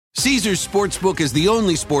Caesars Sportsbook is the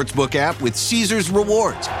only sportsbook app with Caesars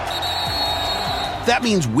Rewards. That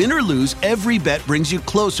means win or lose, every bet brings you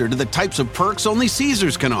closer to the types of perks only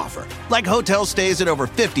Caesars can offer, like hotel stays at over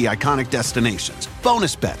 50 iconic destinations,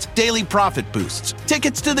 bonus bets, daily profit boosts,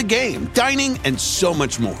 tickets to the game, dining, and so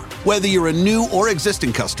much more. Whether you're a new or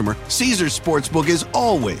existing customer, Caesars Sportsbook is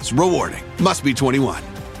always rewarding. Must be 21.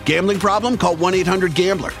 Gambling problem? Call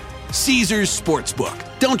 1-800-GAMBLER. Caesars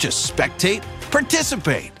Sportsbook. Don't just spectate,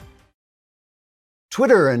 participate.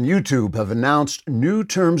 Twitter and YouTube have announced new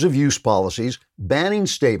terms of use policies banning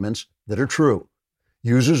statements that are true.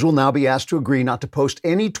 Users will now be asked to agree not to post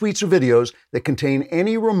any tweets or videos that contain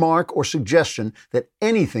any remark or suggestion that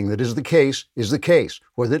anything that is the case,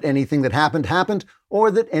 or that anything that happened, or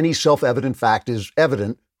that any self-evident fact is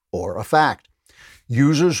evident or a fact.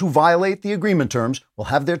 Users who violate the agreement terms will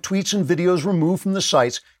have their tweets and videos removed from the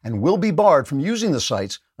sites and will be barred from using the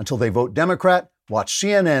sites until they vote Democrat, watch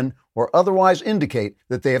CNN, or otherwise indicate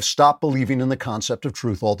that they have stopped believing in the concept of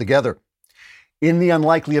truth altogether. In the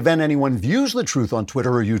unlikely event anyone views the truth on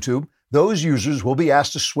Twitter or YouTube, those users will be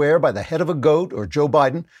asked to swear by the head of a goat or Joe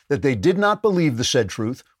Biden that they did not believe the said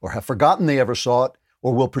truth or have forgotten they ever saw it,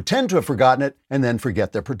 or will pretend to have forgotten it and then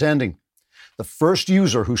forget they're pretending. The first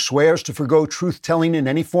user who swears to forgo truth-telling in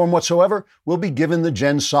any form whatsoever will be given the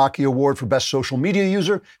Jen Psaki Award for Best Social Media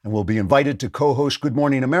User and will be invited to co-host Good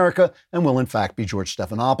Morning America and will in fact be George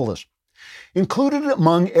Stephanopoulos. Included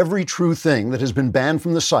among every true thing that has been banned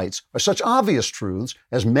from the sites are such obvious truths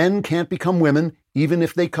as men can't become women even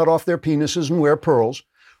if they cut off their penises and wear pearls,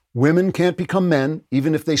 women can't become men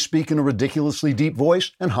even if they speak in a ridiculously deep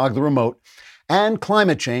voice and hog the remote, and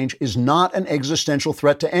climate change is not an existential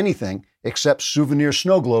threat to anything except souvenir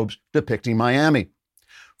snow globes depicting Miami.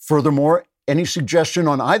 Furthermore, any suggestion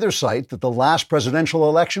on either site that the last presidential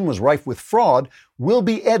election was rife with fraud will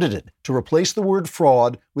be edited to replace the word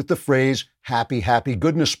fraud with the phrase happy, happy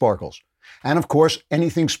goodness sparkles. And of course,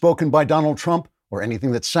 anything spoken by Donald Trump or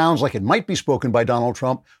anything that sounds like it might be spoken by Donald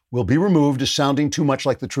Trump will be removed as sounding too much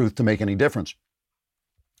like the truth to make any difference.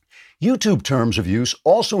 YouTube terms of use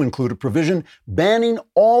also include a provision banning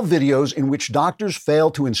all videos in which doctors fail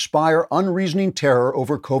to inspire unreasoning terror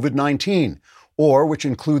over COVID-19, or which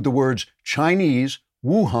include the words Chinese,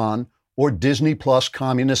 Wuhan, or Disney Plus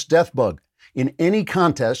communist death bug, in any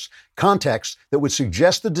context that would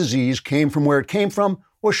suggest the disease came from where it came from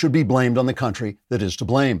or should be blamed on the country that is to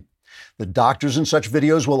blame. The doctors in such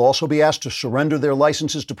videos will also be asked to surrender their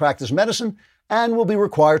licenses to practice medicine and will be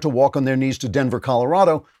required to walk on their knees to Denver,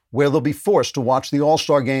 Colorado, where they'll be forced to watch the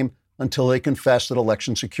All-Star game until they confess that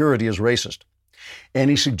election security is racist.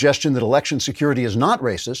 Any suggestion that election security is not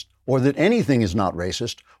racist, or that anything is not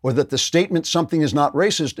racist, or that the statement something is not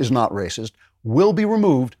racist, will be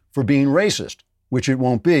removed for being racist, which it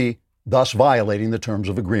won't be, thus violating the terms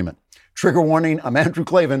of agreement. Trigger warning, I'm Andrew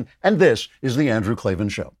Klavan, and this is The Andrew Klavan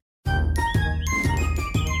Show.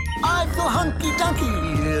 I feel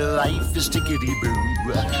hunky-dunky, life is tickety-boo.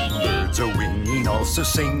 Birds are winging, also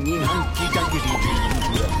singing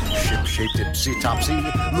hunky-dunky-doo. Ship-shaped, tipsy-topsy,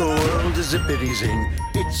 the world is zippity-zing.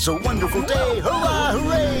 It's a wonderful day, hurrah,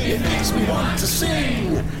 hooray! It makes me want to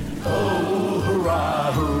sing. Oh,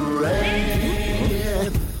 hurrah, hooray!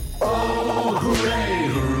 Oh, hooray,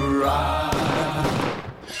 hurrah!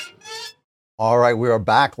 All right, we are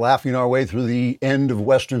back laughing our way through the end of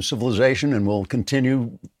Western civilization, and we'll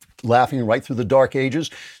continue laughing right through the dark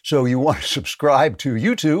ages. So you want to subscribe to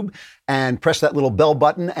YouTube and press that little bell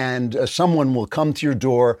button, and someone will come to your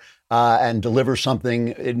door and deliver something.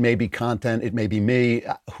 It may be content, it may be me,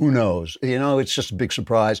 who knows? You know, it's just a big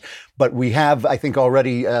surprise. But we have, I think,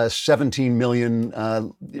 already 17 million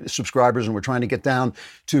subscribers, and we're trying to get down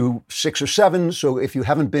to 6 or 7. So if you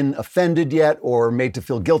haven't been offended yet or made to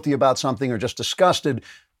feel guilty about something or just disgusted,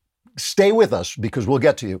 stay with us because we'll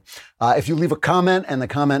get to you. If you leave a comment and the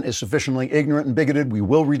comment is sufficiently ignorant and bigoted, we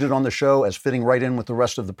will read it on the show as fitting right in with the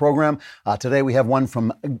rest of the program. Today we have one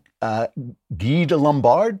from Guy de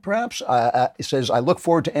Lombard, perhaps. It says, I look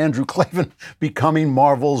forward to Andrew Klavan becoming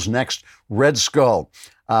Marvel's next Red Skull.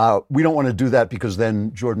 We don't want to do that because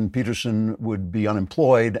then Jordan Peterson would be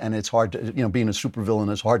unemployed, and it's hard to, being a supervillain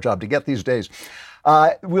is a hard job to get these days.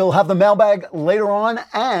 We'll have the mailbag later on,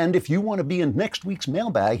 and if you want to be in next week's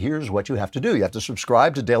mailbag, here's what you have to do. You have to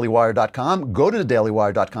subscribe to dailywire.com, go to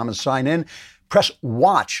dailywire.com and sign in. Press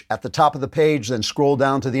watch at the top of the page, then scroll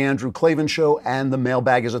down to The Andrew Klavan Show, and the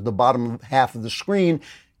mailbag is at the bottom half of the screen.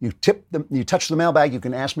 you touch the mailbag, you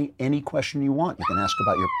can ask me any question you want. You can ask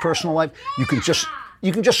about your personal life. You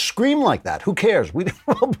can just scream like that. Who cares?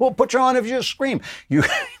 We'll put you on if you just scream. You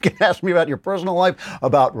can ask me about your personal life,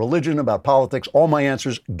 about religion, about politics. All my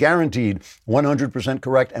answers guaranteed 100%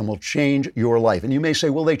 correct and will change your life. And you may say,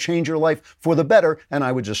 will they change your life for the better? And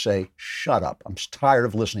I would just say, shut up. I'm tired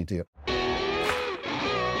of listening to you.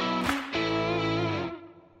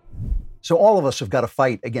 So all of us have got to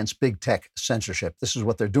fight against big tech censorship. This is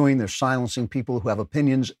what they're doing. They're silencing people who have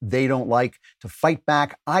opinions they don't like. To fight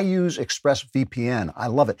back, I use ExpressVPN. I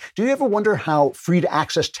love it. Do you ever wonder how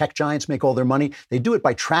free-to-access tech giants make all their money? They do it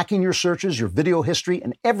by tracking your searches, your video history,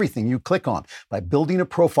 and everything you click on. By building a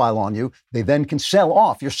profile on you, they then can sell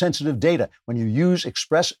off your sensitive data. When you use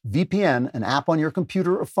ExpressVPN, an app on your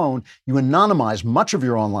computer or phone, you anonymize much of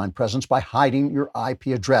your online presence by hiding your IP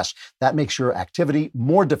address. That makes your activity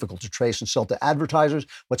more difficult to trace and sell to advertisers.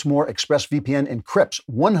 What's more, ExpressVPN encrypts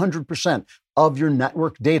 100% of your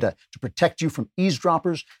network data to protect you from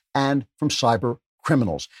eavesdroppers and from cyber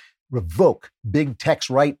criminals. Revoke big tech's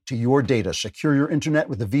right to your data. Secure your internet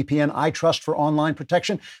with the VPN I trust for online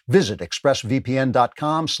protection. Visit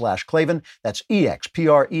expressvpn.com/Klavan. That's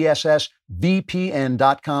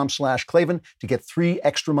EXPRESSVPN.com/Klavan to get 3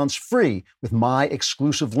 extra months free with my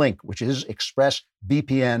exclusive link, which is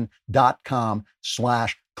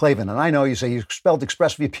expressvpn.com/Klavan. And I know you say you spelled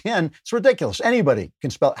ExpressVPN. It's ridiculous. Anybody can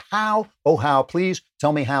spell how. Oh, how. Please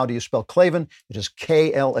tell me how do you spell Klavan? It is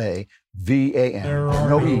KLAVAN.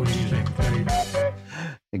 No E.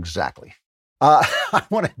 Exactly. I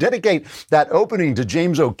want to dedicate that opening to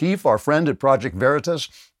James O'Keefe, our friend at Project Veritas,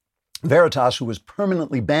 who was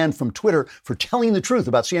permanently banned from Twitter for telling the truth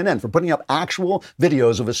about CNN, for putting up actual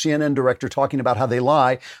videos of a CNN director talking about how they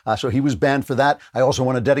lie. So he was banned for that. I also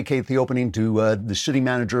want to dedicate the opening to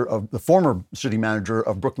the former city manager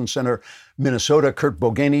of Brooklyn Center, Minnesota, Kurt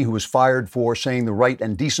Bogany, who was fired for saying the right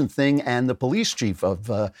and decent thing, and the police chief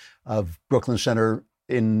of Brooklyn Center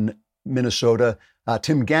in Minnesota,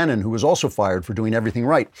 Tim Gannon, who was also fired for doing everything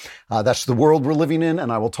right. That's the world we're living in,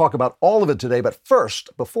 and I will talk about all of it today. But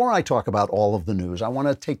first, before I talk about all of the news, I want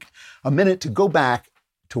to take a minute to go back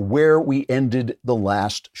to where we ended the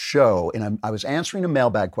last show. And I was answering a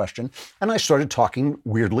mailbag question, and I started talking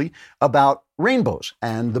weirdly about rainbows.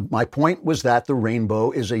 And my point was that the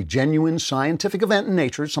rainbow is a genuine scientific event in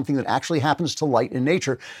nature, something that actually happens to light in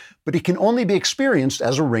nature, but it can only be experienced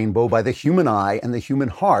as a rainbow by the human eye and the human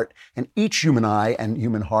heart. And each human eye and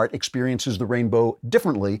human heart experiences the rainbow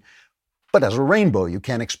differently. But as a rainbow, you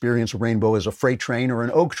can't experience a rainbow as a freight train or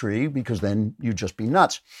an oak tree, because then you'd just be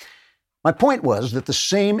nuts. My point was that the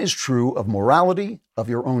same is true of morality, of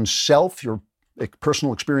your own self, your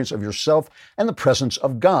personal experience of yourself, and the presence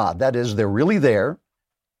of God. That is, they're really there,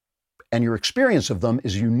 and your experience of them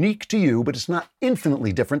is unique to you, but it's not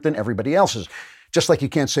infinitely different than everybody else's. Just like you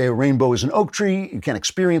can't say a rainbow is an oak tree, you can't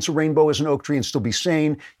experience a rainbow as an oak tree and still be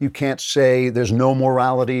sane. You can't say there's no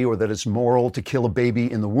morality, or that it's moral to kill a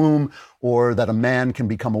baby in the womb, or that a man can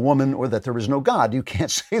become a woman, or that there is no God. You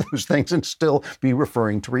can't say those things and still be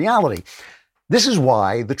referring to reality. This is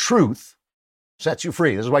why the truth sets you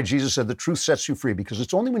free. This is why Jesus said the truth sets you free, because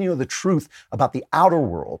it's only when you know the truth about the outer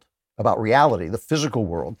world, about reality, the physical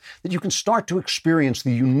world, that you can start to experience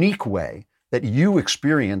the unique way that you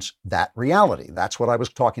experience that reality. That's what I was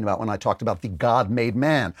talking about when I talked about the God-made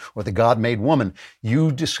man or the God-made woman.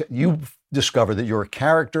 You discover that you're a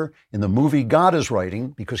character in the movie God is writing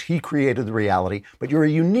because he created the reality, but you're a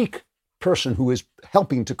unique person who is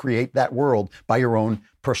helping to create that world by your own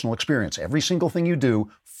personal experience. Every single thing you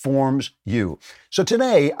do forms you. So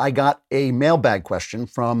today I got a mailbag question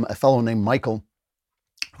from a fellow named Michael,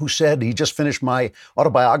 who said he just finished my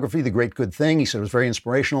autobiography, The Great Good Thing. He said it was very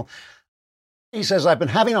inspirational. He says, I've been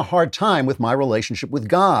having a hard time with my relationship with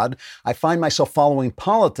God. I find myself following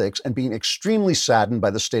politics and being extremely saddened by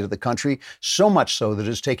the state of the country, so much so that it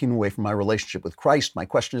is taking away from my relationship with Christ. My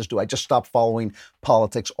question is, do I just stop following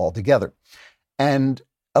politics altogether? And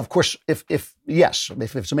of course, if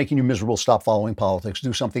it's making you miserable, stop following politics.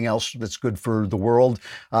 Do something else that's good for the world.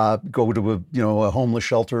 Go to a homeless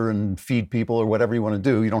shelter and feed people or whatever you want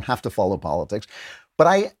to do. You don't have to follow politics.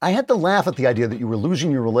 But I had to laugh at the idea that you were losing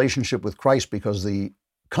your relationship with Christ because the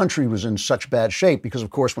country was in such bad shape. Because, of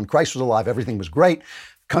course, when Christ was alive, everything was great.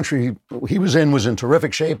 Country he was in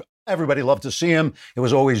terrific shape. Everybody loved to see him. It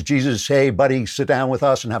was always Jesus, hey, buddy, sit down with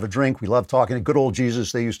us and have a drink. We love talking. Good old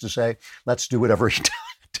Jesus, they used to say. Let's do whatever he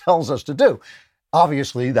tells us to do.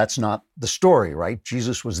 Obviously, that's not the story, right?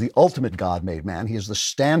 Jesus was the ultimate God-made man. He is the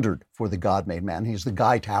standard for the God-made man. He's the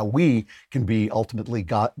guide to how we can be ultimate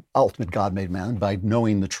God-made man by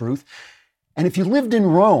knowing the truth. And if you lived in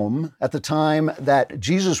Rome at the time that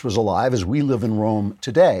Jesus was alive, as we live in Rome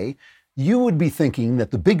today, you would be thinking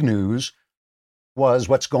that the big news was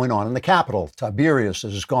what's going on in the Capitol. Tiberius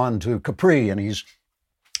has gone to Capri and he's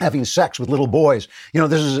having sex with little boys.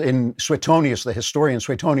 This is in Suetonius, the historian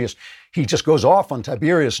Suetonius. He just goes off on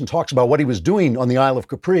Tiberius and talks about what he was doing on the Isle of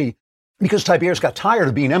Capri because Tiberius got tired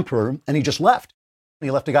of being emperor and he just left.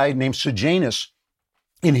 He left a guy named Sejanus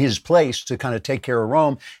in his place to kind of take care of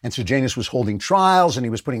Rome. And Sejanus was holding trials and he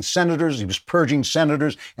was putting senators, he was purging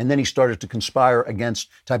senators, and then he started to conspire against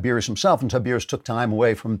Tiberius himself. And Tiberius took time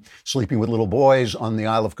away from sleeping with little boys on the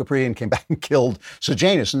Isle of Capri and came back and killed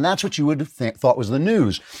Sejanus. And that's what you would have thought was the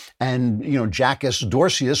news. And, Jacques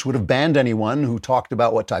Dorsius would have banned anyone who talked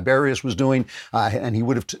about what Tiberius was doing. And he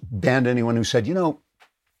would have banned anyone who said,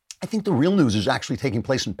 I think the real news is actually taking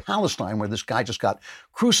place in Palestine, where this guy just got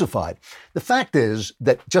crucified. The fact is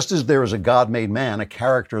that just as there is a God-made man, a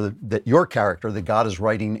character that your character that God is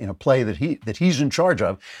writing in a play that he's in charge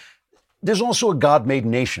of, there's also a God-made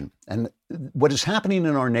nation. And what is happening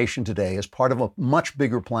in our nation today is part of a much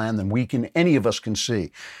bigger plan than any of us can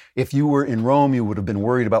see. If you were in Rome, you would have been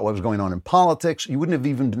worried about what was going on in politics. You wouldn't have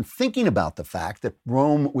even been thinking about the fact that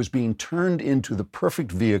Rome was being turned into the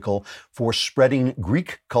perfect vehicle for spreading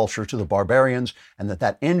Greek culture to the barbarians, and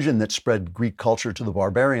that engine that spread Greek culture to the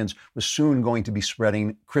barbarians was soon going to be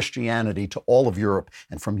spreading Christianity to all of Europe,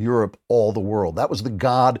 and from Europe, all the world. That was the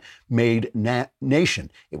God-made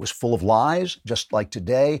nation. It was full of lies, just like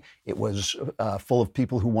today. It was full of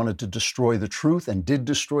people who wanted to destroy the truth and did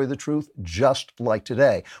destroy the truth, just like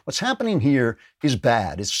today. What's happening here is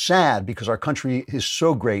bad. It's sad because our country is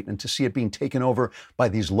so great, and to see it being taken over by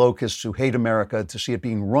these locusts who hate America, to see it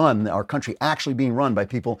being run, our country actually being run by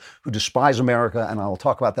people who despise America, and I'll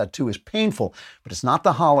talk about that too, is painful. But it's not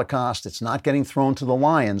the Holocaust. It's not getting thrown to the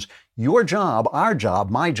lions. Your job, our job,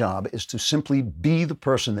 my job, is to simply be the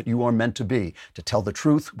person that you are meant to be, to tell the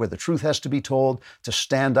truth where the truth has to be told, to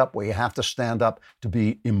stand up where you have to stand up, to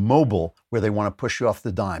be immobile where they want to push you off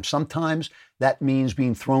the dime. Sometimes that means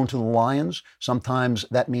being thrown to the lions. Sometimes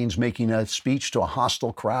that means making a speech to a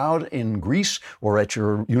hostile crowd in Greece or at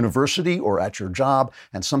your university or at your job.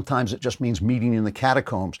 And sometimes it just means meeting in the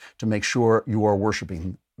catacombs to make sure you are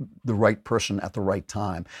worshiping the right person at the right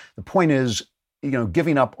time. The point is,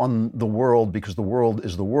 giving up on the world because the world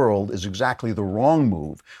is exactly the wrong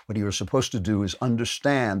move. What you are supposed to do is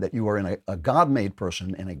understand that you are in a God-made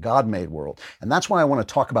person in a God-made world. And that's why I want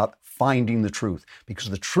to talk about finding the truth, because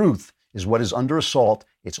the truth is what is under assault.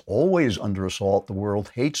 It's always under assault. The world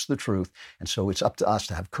hates the truth. And so it's up to us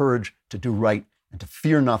to have courage, to do right, and to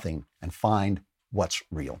fear nothing and find what's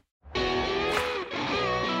real.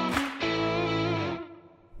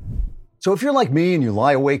 So if you're like me and you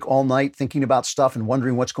lie awake all night thinking about stuff and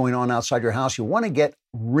wondering what's going on outside your house, you want to get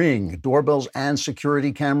Ring doorbells and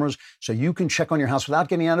security cameras so you can check on your house without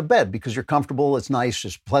getting out of bed because you're comfortable, it's nice,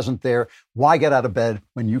 it's pleasant there. Why get out of bed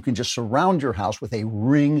when you can just surround your house with a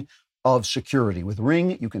ring of security? With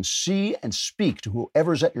Ring, you can see and speak to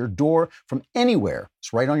whoever's at your door from anywhere.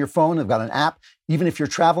 It's right on your phone. They've got an app. Even if you're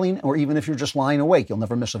traveling or even if you're just lying awake, you'll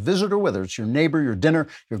never miss a visitor, whether it's your neighbor, your dinner,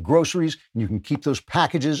 your groceries, and you can keep those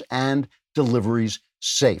packages and deliveries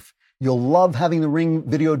safe. You'll love having the Ring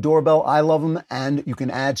video doorbell. I love them. And you can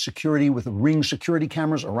add security with Ring security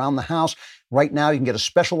cameras around the house. Right now, you can get a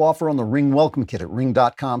special offer on the Ring Welcome Kit at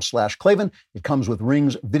ring.com/Klavan. It comes with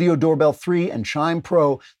Ring's Video Doorbell 3 and Chime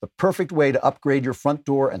Pro, the perfect way to upgrade your front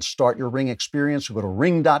door and start your Ring experience. So go to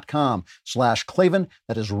ring.com/Klavan.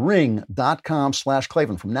 That is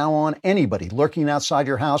ring.com/Klavan. From now on, anybody lurking outside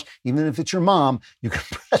your house, even if it's your mom, you can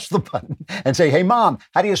press the button and say, "Hey, Mom,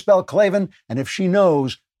 how do you spell Klavan?" And if she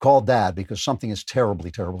knows, call Dad, because something is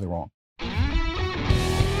terribly, terribly wrong.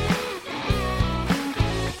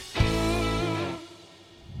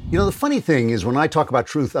 The funny thing is when I talk about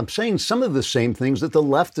truth, I'm saying some of the same things that the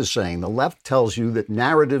left is saying. The left tells you that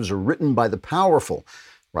narratives are written by the powerful,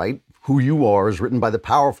 right? Who you are is written by the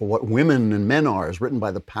powerful. What women and men are is written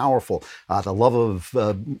by the powerful. The love of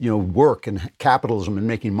work and capitalism and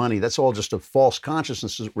making money, that's all just a false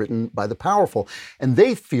consciousness written by the powerful. And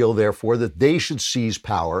they feel, therefore, that they should seize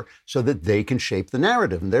power so that they can shape the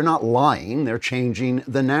narrative. And they're not lying, they're changing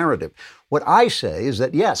the narrative. What I say is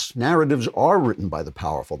that, yes, narratives are written by the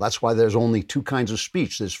powerful. That's why there's only two kinds of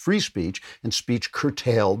speech. There's free speech and speech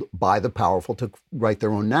curtailed by the powerful to write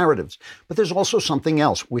their own narratives. But there's also something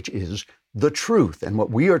else, which is the truth. And what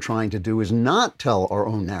we are trying to do is not tell our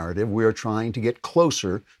own narrative. We are trying to get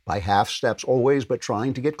closer, by half steps always, but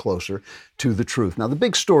trying to get closer to the truth. Now, the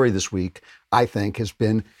big story this week, I think, has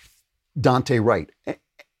been Dante Wright.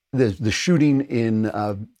 the shooting in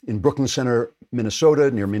Brooklyn Center,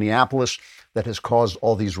 Minnesota, near Minneapolis, that has caused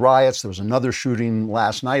all these riots. There was another shooting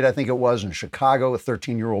last night, I think it was, in Chicago, a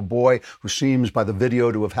 13-year-old boy who seems by the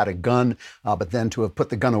video to have had a gun, but then to have put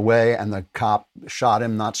the gun away, and the cop shot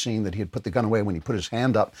him, not seeing that he had put the gun away when he put his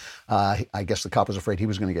hand up. I guess the cop was afraid he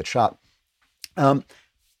was going to get shot.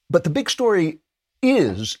 But the big story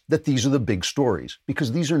is that these are the big stories,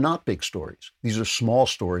 because these are not big stories. These are small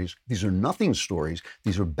stories. These are nothing stories.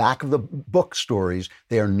 These are back of the book stories.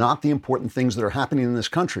 They are not the important things that are happening in this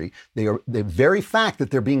country. The very fact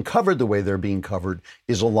that they're being covered the way they're being covered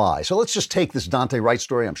is a lie. So let's just take this Dante Wright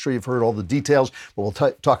story. I'm sure you've heard all the details, but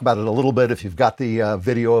we'll talk about it a little bit. If you've got the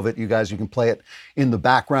video of it, you can play it in the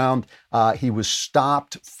background. He was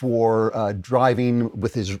stopped for driving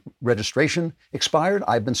with his registration expired.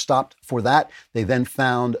 I've been stopped for that. They then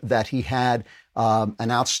found that he had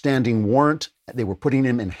an outstanding warrant. They were putting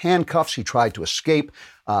him in handcuffs. He tried to escape.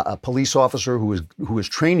 A police officer who was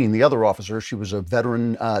training the other officer, she was a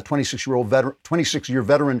veteran, 26-year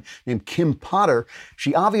veteran named Kim Potter.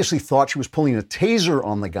 She obviously thought she was pulling a taser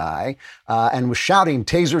on the guy and was shouting,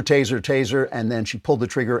 "Taser, taser, taser." And then she pulled the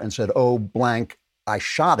trigger and said, "Oh, blank, I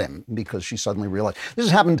shot him," because she suddenly realized. This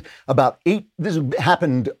has happened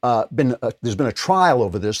there's been a trial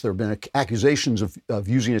over this. There have been accusations of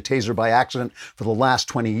using a taser by accident for the last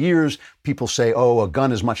 20 years. People say, oh, a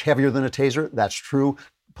gun is much heavier than a taser. That's true.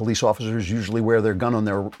 Police officers usually wear their gun on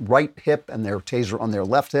their right hip and their taser on their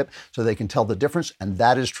left hip so they can tell the difference, and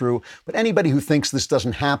that is true. But anybody who thinks this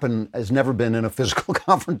doesn't happen has never been in a physical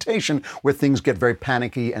confrontation where things get very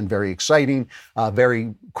panicky and very exciting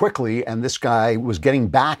very quickly, and this guy was getting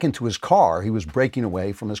back into his car. He was breaking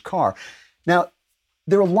away from his car. Now,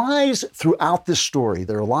 there are lies throughout this story.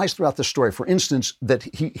 For instance, that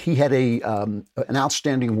he had an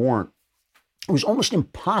outstanding warrant. It was almost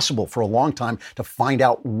impossible for a long time to find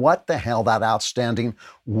out what the hell that outstanding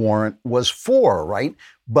warrant was for, right?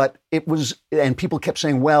 But it was, and people kept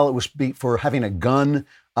saying, well, it was for having a gun,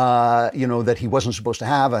 that he wasn't supposed to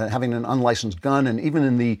have, having an unlicensed gun. And even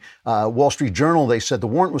in the Wall Street Journal, they said the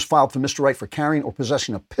warrant was filed for Mr. Wright for carrying or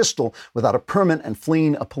possessing a pistol without a permit and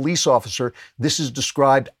fleeing a police officer. This is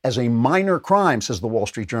described as a minor crime, says the Wall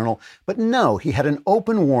Street Journal. But no, he had an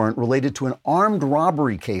open warrant related to an armed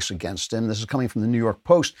robbery case against him. This is coming from the New York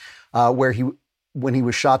Post, where when he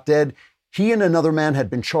was shot dead, he and another man had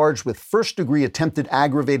been charged with first-degree attempted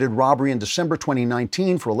aggravated robbery in December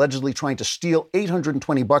 2019 for allegedly trying to steal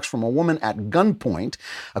 $820 from a woman at gunpoint.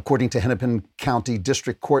 According to Hennepin County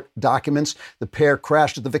District Court documents, the pair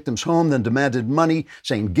crashed at the victim's home, then demanded money,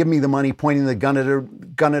 saying, "Give me the money," pointing the gun at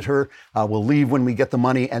her. "We'll leave when we get the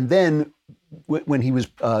money." And then when he was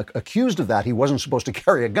accused of that, he wasn't supposed to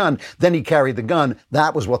carry a gun. Then he carried the gun.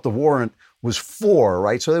 That was what the warrant was for,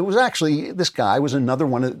 right? So it was actually, this guy was another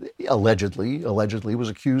one, allegedly was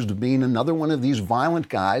accused of being another one of these violent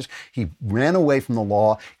guys. He ran away from the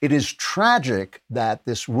law. It is tragic that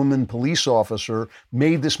this woman police officer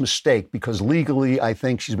made this mistake, because legally, I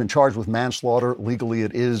think she's been charged with manslaughter. Legally,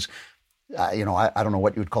 it is, I don't know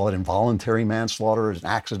what you would call it, involuntary manslaughter. It's an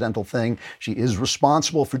accidental thing. She is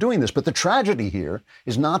responsible for doing this. But the tragedy here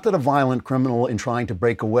is not that a violent criminal in trying to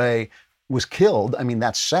break away was killed. I mean,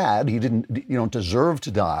 that's sad. You don't deserve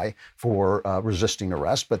to die for resisting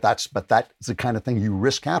arrest, but that's the kind of thing you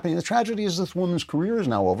risk happening. The tragedy is this woman's career is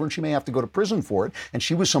now over and she may have to go to prison for it. And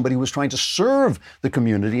she was somebody who was trying to serve the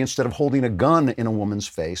community instead of holding a gun in a woman's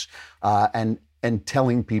face and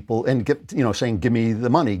telling people and saying, "Give me the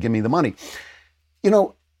money, give me the money."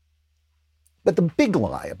 But the big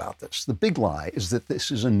lie about this, the big lie is that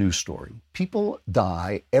this is a news story. People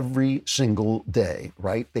die every single day,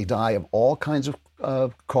 right? They die of all kinds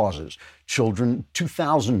of causes. Children,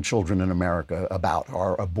 2,000 children in America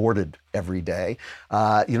are aborted every day.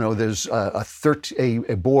 There's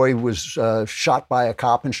a boy was shot by a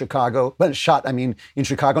cop in Chicago, in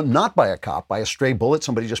Chicago, not by a cop, by a stray bullet.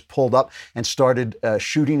 Somebody just pulled up and started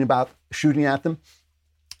shooting at them.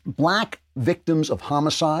 Black victims of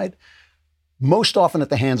homicide, most often at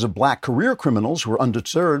the hands of black career criminals who are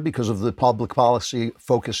undeterred because of the public policy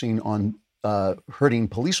focusing on hurting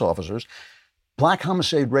police officers. Black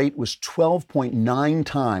homicide rate was 12.9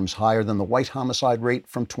 times higher than the white homicide rate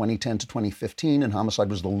from 2010 to 2015, and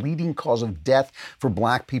homicide was the leading cause of death for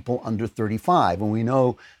black people under 35. And we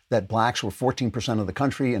know that blacks were 14% of the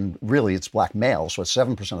country, and really it's black males, so it's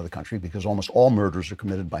 7% of the country because almost all murders are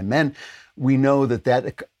committed by men. We know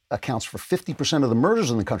that accounts for 50% of the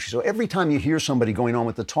murders in the country. So every time you hear somebody going on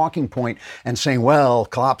with the talking point and saying, well,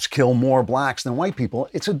 cops kill more blacks than white people,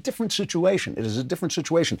 it's a different situation. It is a different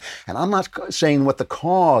situation. And I'm not saying what the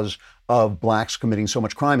cause of blacks committing so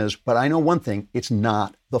much crime is, but I know one thing, it's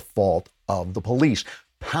not the fault of the police.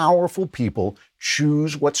 Powerful people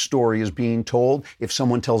choose what story is being told. If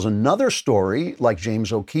someone tells another story, like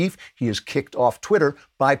James O'Keefe, he is kicked off Twitter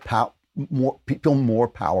by people more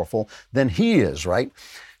powerful than he is, right?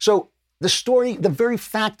 So the story, the very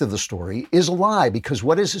fact of the story is a lie, because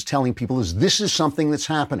what is telling people is this is something that's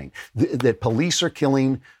happening, that police are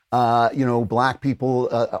killing, black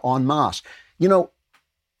people en masse.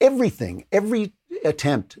 Every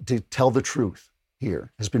attempt to tell the truth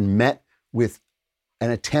here has been met with an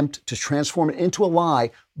attempt to transform it into a lie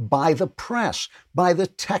by the press, by the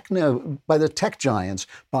tech giants,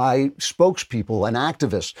 by spokespeople and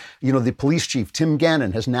activists. The police chief, Tim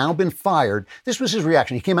Gannon, has now been fired. This was his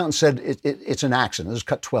reaction. He came out and said it's an accident. This is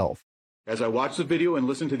cut 12. As I watched the video and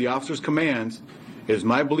listened to the officer's commands, it is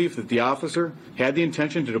my belief that the officer had the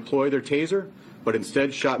intention to deploy their taser, but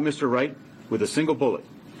instead shot Mr. Wright with a single bullet.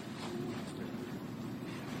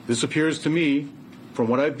 This appears to me, from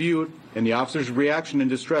what I've viewed, and the officer's reaction and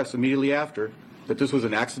distress immediately after, that this was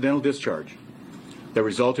an accidental discharge that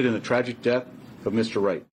resulted in the tragic death of Mr.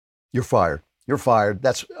 Wright. You're fired. You're fired.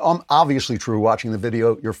 That's obviously true. Watching the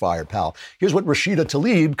video, you're fired, pal. Here's what Rashida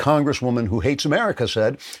Tlaib, congresswoman who hates America,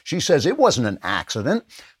 said. She says it wasn't an accident.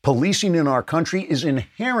 Policing in our country is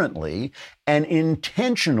inherently and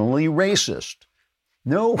intentionally racist.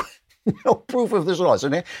 No proof of this at all.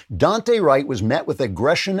 So Dante Wright was met with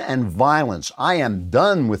aggression and violence. I am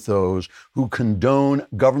done with those who condone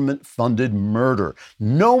government-funded murder.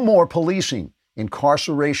 No more policing,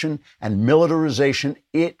 incarceration, and militarization.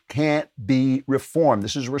 It can't be reformed.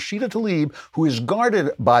 This is Rashida Tlaib, who is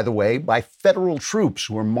guarded, by the way, by federal troops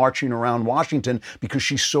who are marching around Washington because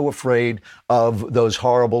she's so afraid of those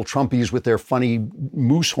horrible Trumpies with their funny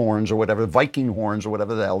moose horns or whatever, Viking horns or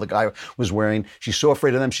whatever the hell the guy was wearing. She's so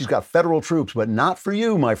afraid of them. She's got federal troops, but not for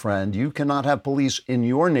you, my friend. You cannot have police in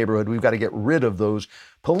your neighborhood. We've got to get rid of those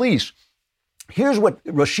police. Here's what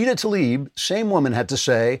Rashida Tlaib, same woman, had to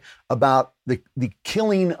say about the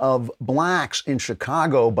killing of blacks in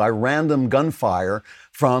Chicago by random gunfire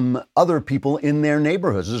from other people in their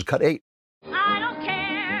neighborhoods. This is cut 8. I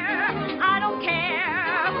don't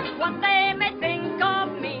care what they may think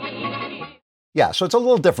of me. Yeah, so it's a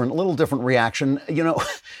little different reaction.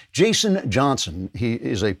 Jason Johnson, he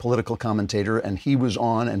is a political commentator, and he was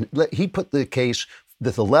on, and he put the case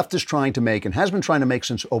that the left is trying to make and has been trying to make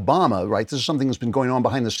since Obama, right? This is something that's been going on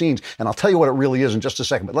behind the scenes, and I'll tell you what it really is in just a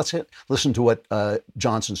second, but let's listen to what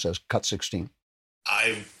Johnson says, cut 16.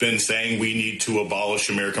 I've been saying we need to abolish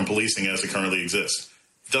American policing as it currently exists.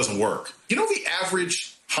 It doesn't work. The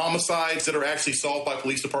average homicides that are actually solved by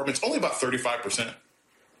police departments, only about 35%.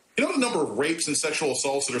 The number of rapes and sexual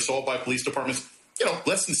assaults that are solved by police departments,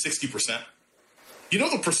 less than 60%.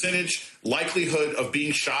 The percentage likelihood of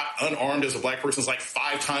being shot unarmed as a black person is like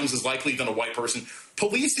 5 times as likely than a white person.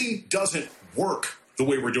 Policing doesn't work the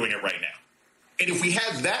way we're doing it right now. And if we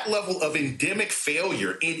had that level of endemic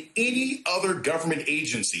failure in any other government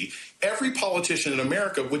agency, every politician in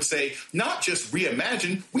America would say, not just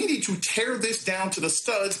reimagine, we need to tear this down to the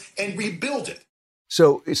studs and rebuild it.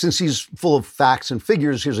 So since he's full of facts and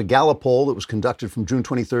figures, here's a Gallup poll that was conducted from June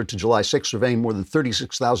 23rd to July 6th, surveying more than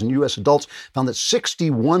 36,000 U.S. adults, found that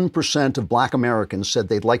 61% of black Americans said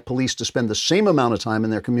they'd like police to spend the same amount of time in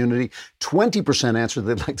their community. 20% answered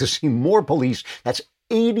they'd like to see more police. That's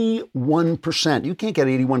 81%. You can't get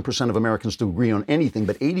 81% of Americans to agree on anything,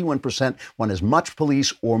 but 81% want as much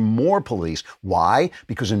police or more police. Why?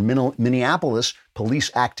 Because in Minneapolis,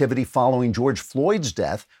 police activity following George Floyd's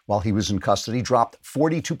death while he was in custody dropped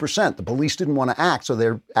 42%. The police didn't want to act, so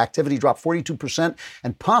their activity dropped 42%,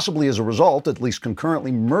 and possibly as a result, at least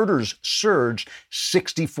concurrently, murders surged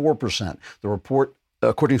 64%. The report,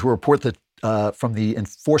 according to a report that from the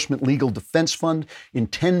Enforcement Legal Defense Fund, in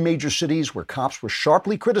 10 major cities where cops were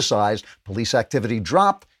sharply criticized, police activity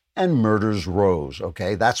dropped and murders rose.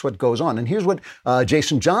 Okay, that's what goes on. And here's what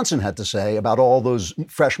Jason Johnson had to say about all those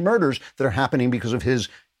fresh murders that are happening because of his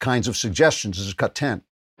kinds of suggestions. This is cut 10.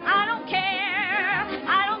 I don't care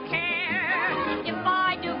if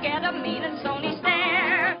I do get a mean and Sony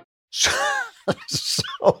stare.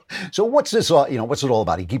 So what's this all, what's it all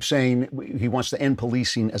about? He keeps saying he wants to end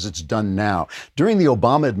policing as it's done now. During the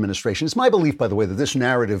Obama administration, it's my belief, by the way, that this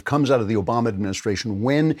narrative comes out of the Obama administration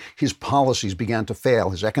when his policies began to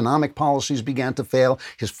fail. His economic policies began to fail.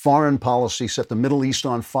 His foreign policy set the Middle East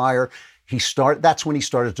on fire. that's when he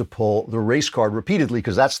started to pull the race card repeatedly,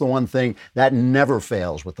 because that's the one thing that never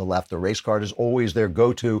fails with the left. The race card is always their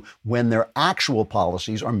go-to when their actual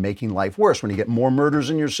policies are making life worse. When you get more murders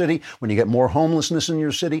in your city, when you get more homelessness in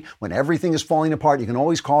your city, when everything is falling apart, you can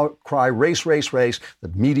always cry race, race, race. The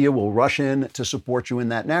media will rush in to support you in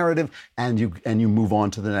that narrative, and you move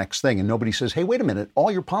on to the next thing. And nobody says, hey, wait a minute,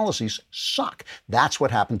 all your policies suck. That's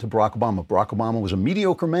what happened to Barack Obama. Barack Obama was a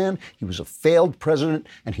mediocre man. He was a failed president,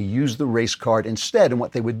 and he used the race card instead. And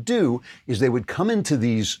what they would do is they would come into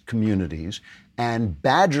these communities and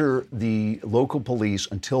badger the local police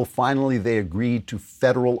until finally they agreed to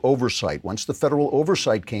federal oversight. Once the federal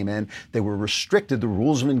oversight came in, they were restricted. The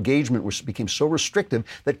rules of engagement became so restrictive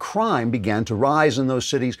that crime began to rise in those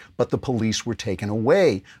cities, but the police were taken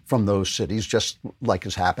away from those cities, just like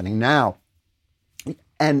is happening now.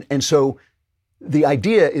 And so the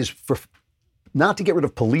idea is for not to get rid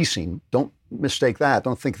of policing. Don't mistake that.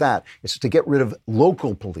 Don't think that. It's to get rid of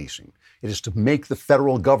local policing. It is to make the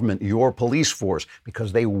federal government your police force,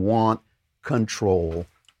 because they want control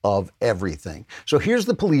of everything. So here's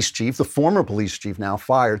the police chief, the former police chief, now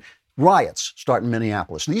fired. Riots start in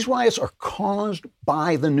Minneapolis. These riots are caused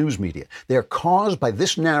by the news media. They're caused by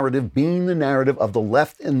this narrative being the narrative of the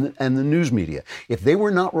left and the news media. If they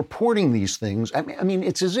were not reporting these things, I mean,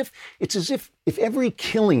 it's as if every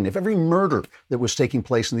killing, if every murder that was taking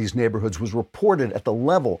place in these neighborhoods was reported at the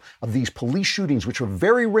level of these police shootings, which are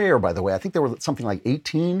very rare, by the way. I think there were something like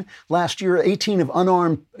 18 last year, 18 of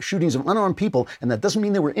unarmed shootings of unarmed people, and that doesn't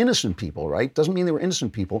mean they were innocent people, right? Doesn't mean they were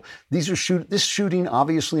innocent people. This shooting,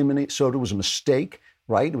 obviously in Minnesota, was a mistake.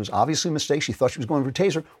 Right? It was obviously a mistake. She thought she was going for a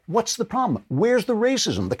taser. What's the problem? Where's the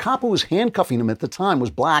racism? The cop who was handcuffing him at the time was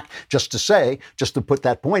black, just to put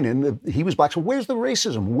that point in. He was black. So where's the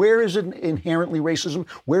racism? Where is it inherently racism?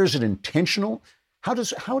 Where is it intentional? How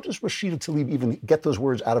does Rashida Tlaib even get those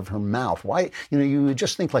words out of her mouth? Why, you would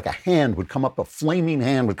just think like a hand would come up, a flaming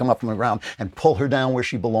hand would come up from the ground and pull her down where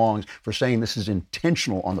she belongs for saying this is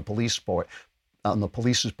intentional on the police's part.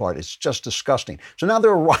 It's just disgusting. So now there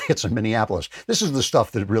are riots in Minneapolis. This is the stuff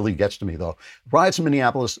that really gets to me, though. Riots in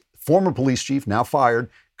Minneapolis, former police chief, now fired,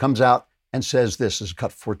 comes out and says this is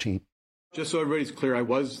cut 14. Just so everybody's clear, I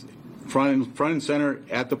was front and center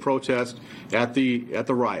at the protest, at the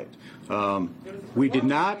riot. We did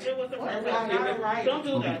not. There was a riot. Don't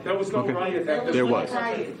do that. There was no riot. There was.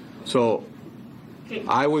 So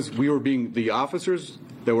the officers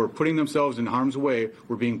that were putting themselves in harm's way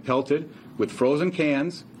were being pelted with frozen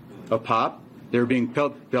cans of pop. They were being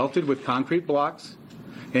pelted with concrete blocks.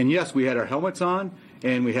 And yes, we had our helmets on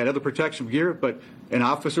and we had other protection gear, but an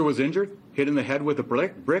officer was injured, hit in the head with a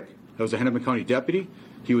brick. That was a Hennepin County deputy.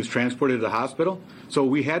 He was transported to the hospital. So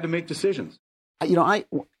we had to make decisions.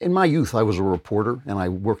 In my youth, I was a reporter, and I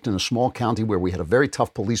worked in a small county where we had a very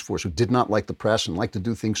tough police force who did not like the press and liked to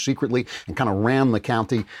do things secretly and kind of ran the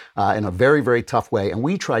county in a very, very tough way. And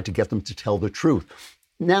we tried to get them to tell the truth.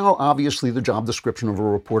 Now, obviously, the job description of a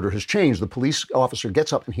reporter has changed. The police officer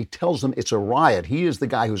gets up and he tells them it's a riot. He is the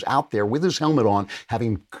guy who's out there with his helmet on,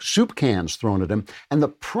 having soup cans thrown at him. And the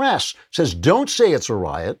press says, don't say it's a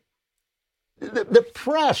riot. The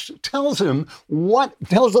press tells him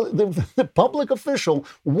tells the public official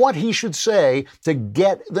what he should say to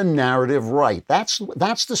get the narrative right. That's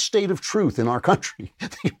the state of truth in our country.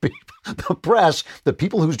 The press, the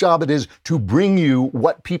people whose job it is to bring you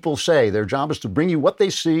what people say. Their job is to bring you what they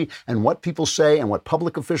see and what people say and what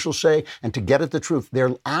public officials say and to get at the truth.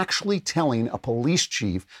 They're actually telling a police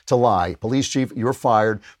chief to lie. Police chief, you're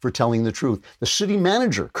fired for telling the truth. The city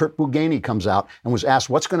manager, Kurt Bouganey, comes out and was asked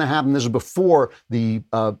what's going to happen. This is before the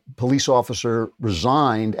police officer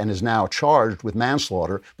resigned and is now charged with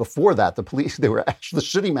manslaughter. Before that, they were asked the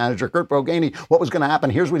city manager, Kurt Bouganey, what was going to happen.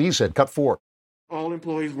 Here's what he said, cut 4. All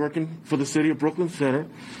employees working for the city of Brooklyn Center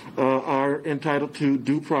are entitled to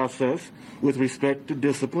due process with respect to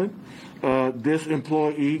discipline. This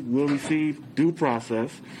employee will receive due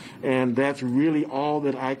process, and that's really all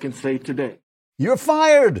that I can say today. You're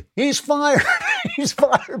fired. He's fired. He's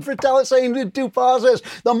fired for saying the due process.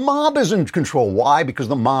 The mob is in control. Why? Because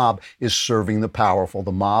the mob is serving the powerful.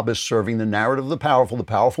 The mob is serving the narrative of the powerful. The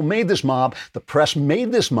powerful made this mob. The press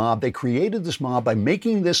made this mob. They created this mob by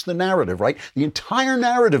making this the narrative, right? The entire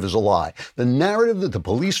narrative is a lie. The narrative that the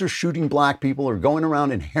police are shooting black people or going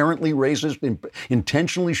around inherently racist,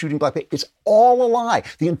 intentionally shooting black people, it's all a lie.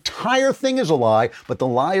 The entire thing is a lie, but the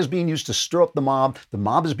lie is being used to stir up the mob. The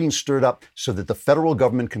mob is being stirred up so that the federal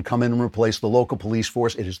government can come in and replace the local local police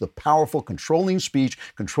force. It is the powerful controlling speech,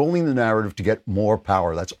 controlling the narrative to get more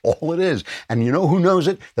power. That's all it is. And you know who knows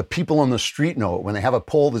it? The people on the street know it. When they have a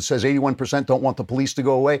poll that says 81% don't want the police to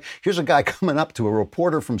go away, here's a guy coming up to a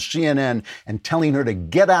reporter from CNN and telling her to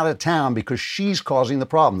get out of town because she's causing the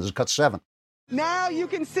problem. This is cut 7. Now you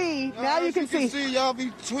can see. Now you can see. Y'all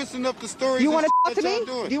be twisting up the stories. You want to talk to me?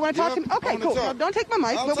 Do you want to talk to me? Okay, cool. No, don't take my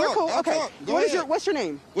mic, but we're cool. Okay. What's your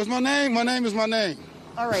name? What's my name? My name is my name.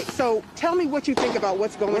 All right. So tell me what you think about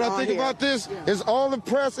what's going on here. What I think about this is all the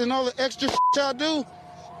press and all the extra y'all do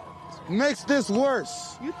makes this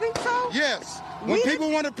worse. You think so? Yes. When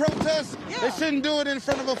people want to protest, they shouldn't do it in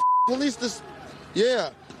front of a police.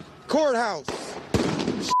 Courthouse.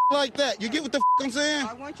 Like that. You get what the I'm saying?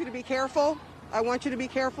 I want you to be careful. I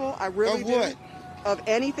really do. Of what? Of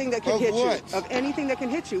anything that can hit you. Of anything that can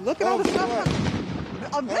hit you. Look at all the stuff.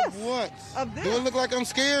 Of this. Of what? Of this. Do it look like I'm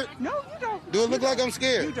scared? No, you don't. Do it look like I'm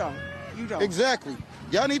scared? You don't. You don't. Exactly.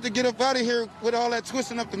 Y'all need to get up out of here with all that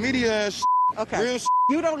twisting up the media Okay. Real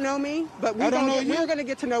You don't know me, but we're going to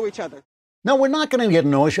get to know each other. No, we're not going to get to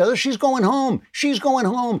know each other. She's going home. She's going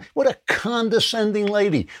home. What a condescending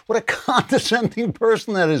lady. What a condescending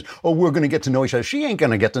person that is. Oh, we're going to get to know each other. She ain't going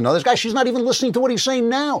to get to know this guy. She's not even listening to what he's saying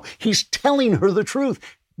now. He's telling her the truth.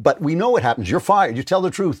 But we know what happens. You're fired. You tell the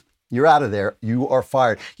truth. You're out of there. You are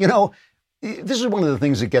fired. You know, this is one of the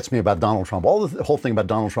things that gets me about Donald Trump. The whole thing about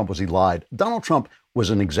Donald Trump was he lied. Donald Trump was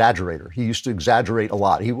an exaggerator. He used to exaggerate a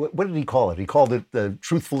lot. What did he call it? He called it the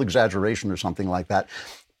truthful exaggeration or something like that.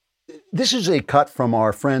 This is a cut from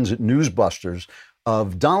our friends at Newsbusters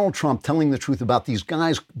of Donald Trump telling the truth about these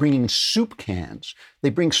guys bringing soup cans. They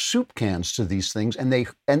bring soup cans to these things, and a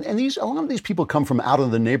lot of these people come from out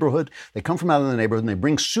of the neighborhood. They come from out of the neighborhood, and they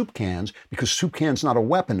bring soup cans because soup can's not a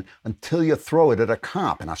weapon until you throw it at a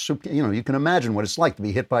cop. And a soup, you can imagine what it's like to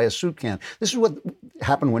be hit by a soup can. This is what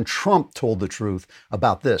happened when Trump told the truth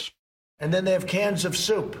about this. And then they have cans of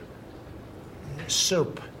soup,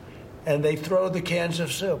 and they throw the cans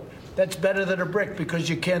of soup. That's better than a brick because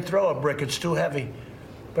you can't throw a brick. It's too heavy.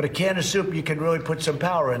 But a can of soup, you can really put some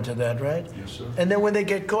power into that, right? Yes, sir. And then when they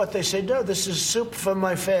get caught, they say, no, this is soup for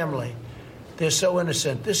my family. They're so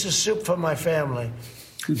innocent. This is soup for my family.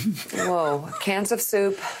 Whoa, cans of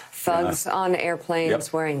soup, thugs on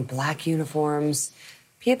airplanes wearing black uniforms,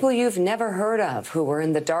 people you've never heard of who were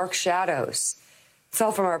in the dark shadows. It's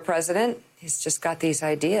all from our president. He's just got these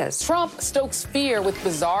ideas. Trump stokes fear with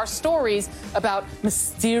bizarre stories about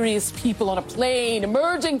mysterious people on a plane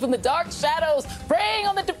emerging from the dark shadows, preying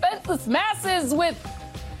on the defenseless masses with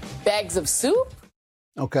bags of soup.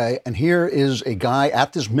 Okay, and here is a guy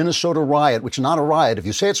at this Minnesota riot, which is not a riot. If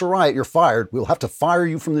you say it's a riot, you're fired. We'll have to fire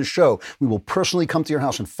you from this show. We will personally come to your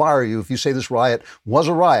house and fire you if you say this riot was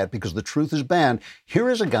a riot because the truth is banned. Here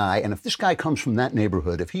is a guy, and if this guy comes from that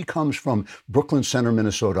neighborhood, if he comes from Brooklyn Center,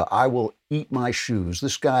 Minnesota, I will eat my shoes.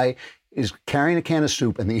 This guy is carrying a can of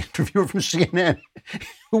soup, and the interviewer from CNN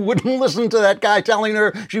who wouldn't listen to that guy telling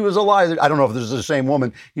her she was a liar. I don't know if this is the same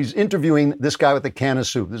woman. He's interviewing this guy with the can of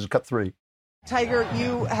soup. This is cut 3. Tiger,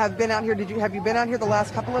 you have been out here. Have you been out here the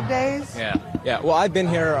last couple of days? Yeah. Well, I've been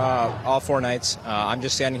here all 4 nights. I'm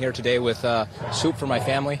just standing here today with soup for my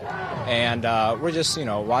family, and we're just,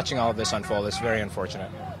 watching all of this unfold. It's very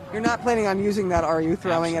unfortunate. You're not planning on using that, are you?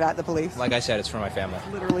 Throwing it at the police? Like I said, it's for my family.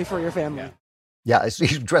 Literally for your family. Yeah,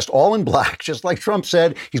 he's dressed all in black, just like Trump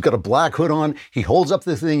said. He's got a black hood on. He holds up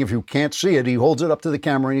the thing. If you can't see it, he holds it up to the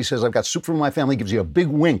camera and he says, I've got soup for my family. He gives you a big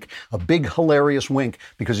wink, a big hilarious wink,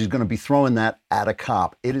 because he's going to be throwing that at a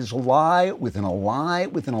cop. It is a lie within a lie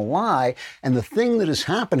within a lie. And the thing that is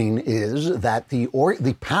happening is that the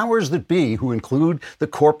powers that be, who include the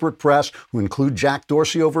corporate press, who include Jack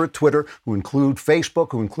Dorsey over at Twitter, who include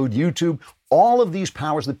Facebook, who include YouTube, all of these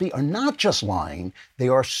powers that be are not just lying, they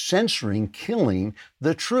are censoring, killing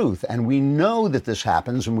the truth. And we know that this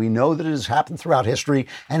happens, and we know that it has happened throughout history,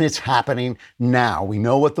 and it's happening now. We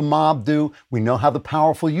know what the mob do. We know how the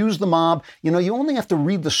powerful use the mob. You only have to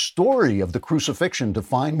read the story of the crucifixion to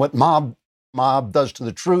find what mob does to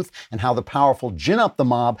the truth and how the powerful gin up the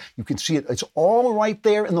mob. You can see it. It's all right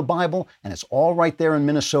there in the Bible, and it's all right there in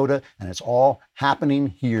Minnesota, and it's all happening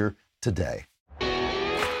here today.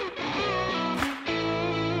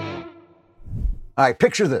 All right,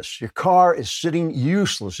 picture this. Your car is sitting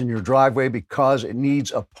useless in your driveway because it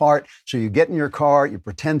needs a part. So you get in your car, you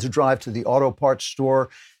pretend to drive to the auto parts store.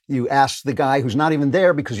 You ask the guy who's not even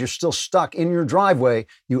there because you're still stuck in your driveway.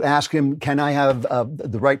 You ask him, can I have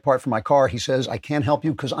the right part for my car? He says, I can't help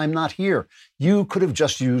you because I'm not here. You could have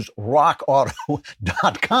just used rockauto.com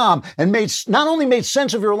and not only made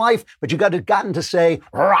sense of your life, but you gotten to say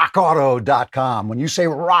rockauto.com. When you say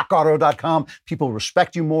rockauto.com, people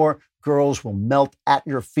respect you more. girls will melt at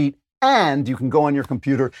your feet. And you can go on your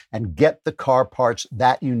computer and get the car parts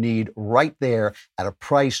that you need right there at a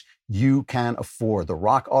price you can afford. The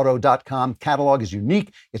rockauto.com catalog is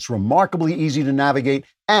unique. It's remarkably easy to navigate,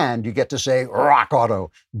 and you get to say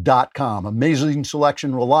rockauto.com. Amazing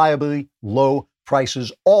selection, reliably low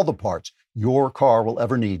prices, all the parts your car will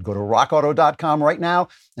ever need. Go to rockauto.com right now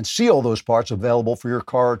and see all those parts available for your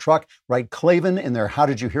car or truck. Write Klavan in their How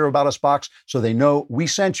Did You Hear About Us box so they know we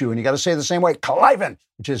sent you. And you got to say it the same way, Klavan,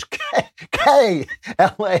 which is K-L-A-V-A-N.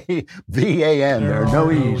 There are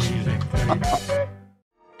no E's.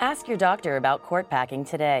 Ask your doctor about court packing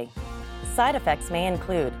today. Side effects may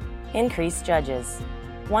include increased judges,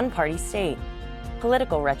 one-party state,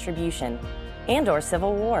 political retribution, and/or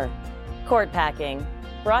civil war. Court packing.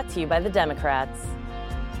 Brought to you by the Democrats.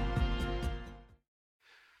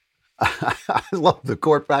 I love the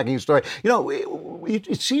court packing story. You know,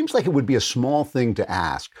 it seems like it would be a small thing to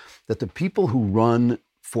ask that the people who run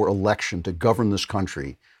for election to govern this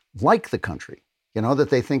country like the country. You know, that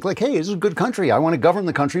they think like, hey, this is a good country. I want to govern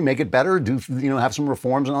the country, make it better, have some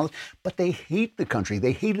reforms and all this. But they hate the country.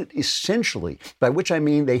 They hate it essentially, by which I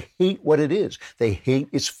mean they hate what it is. They hate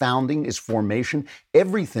its founding, its formation,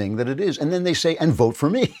 everything that it is. And then they say, and vote for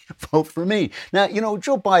me, vote for me. Now,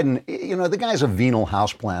 Joe Biden, the guy's a venal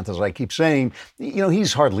houseplant, as I keep saying.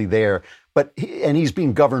 He's hardly there, and he's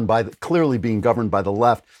clearly being governed by the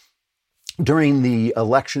left. During the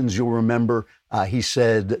elections, you'll remember, he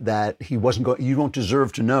said that he wasn't going. You don't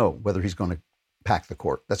deserve to know whether he's going to pack the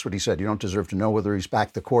court. That's what he said. You don't deserve to know whether he's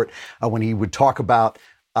packed the court. When he would talk about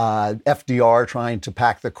FDR trying to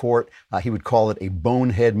pack the court, he would call it a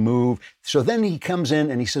bonehead move. So then he comes in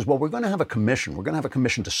and he says, well, we're going to have a commission. We're going to have a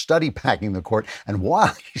commission to study packing the court. And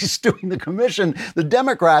while he's doing the commission, the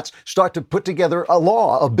Democrats start to put together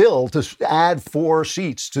a bill to add 4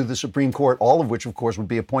 seats to the Supreme Court, all of which, of course, would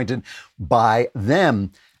be appointed by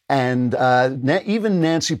them. And even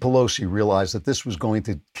Nancy Pelosi realized that this was going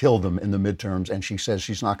to kill them in the midterms, and she says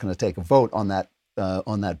she's not going to take a vote on that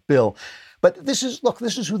bill. But this is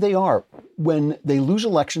who they are. When they lose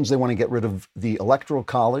elections, they want to get rid of the Electoral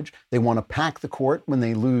College. They want to pack the court when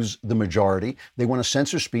they lose the majority. They want to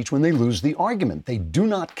censor speech when they lose the argument. They do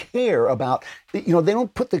not care about, they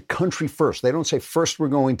don't put the country first. They don't say, first we're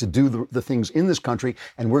going to do the things in this country,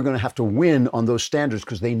 and we're going to have to win on those standards,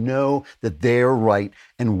 because they know that they're right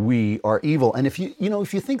and we are evil. And if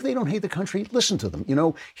you think they don't hate the country, listen to them.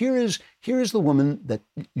 Here is the woman that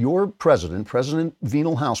your President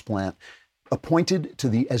Venal Houseplant, appointed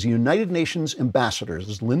as United Nations ambassador,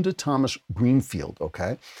 is Linda Thomas Greenfield,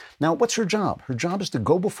 okay? Now, what's her job? Her job is to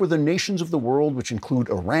go before the nations of the world, which include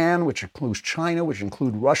Iran, which includes China, which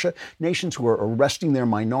include Russia, nations who are arresting their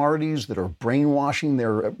minorities, that are brainwashing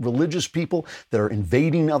their religious people, that are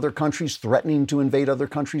invading other countries, threatening to invade other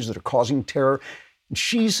countries, that are causing terror.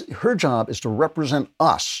 Her job is to represent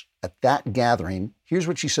us at that gathering. Here's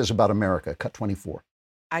what she says about America, cut 24.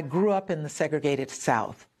 I grew up in the segregated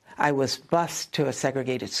South. I was bused to a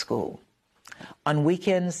segregated school. On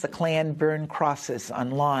weekends, the Klan burned crosses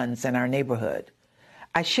on lawns in our neighborhood.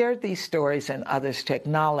 I shared these stories and others to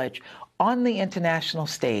acknowledge on the international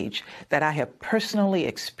stage that I have personally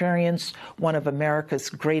experienced one of America's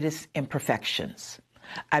greatest imperfections.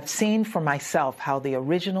 I've seen for myself how the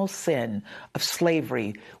original sin of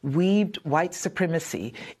slavery weaved white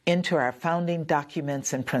supremacy into our founding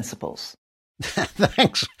documents and principles.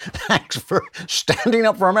 Thanks for standing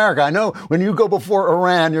up for America. I know when you go before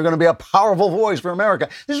Iran, you're going to be a powerful voice for America.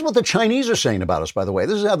 This is what the Chinese are saying about us, by the way.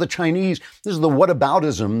 This is the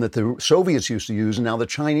whataboutism that the Soviets used to use, and now the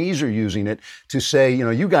Chinese are using it to say,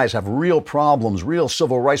 you guys have real problems, real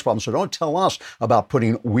civil rights problems, so don't tell us about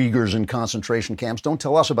putting Uyghurs in concentration camps. Don't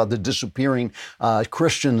tell us about the disappearing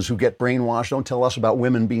Christians who get brainwashed. Don't tell us about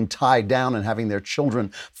women being tied down and having their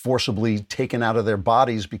children forcibly taken out of their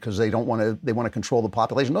bodies because they want to control the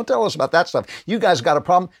population. Don't tell us about that stuff. You guys got a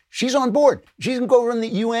problem. She's on board. She can go over in the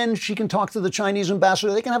UN. She can talk to the Chinese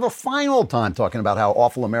ambassador. They can have a fine old time talking about how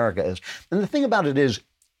awful America is. And the thing about it is,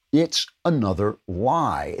 it's another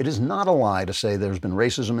lie. It is not a lie to say there's been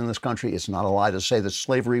racism in this country. It's not a lie to say that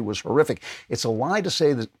slavery was horrific. It's a lie to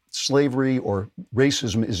say that slavery or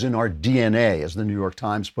racism is in our DNA, as the New York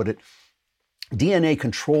Times put it. DNA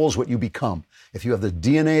controls what you become. If you have the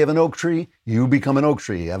DNA of an oak tree, you become an oak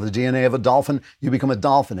tree. You have the DNA of a dolphin, you become a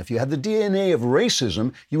dolphin. If you had the DNA of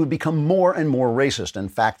racism, you would become more and more racist. In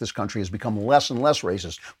fact, this country has become less and less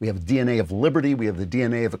racist. We have the DNA of liberty, we have the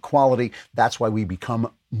DNA of equality. That's why we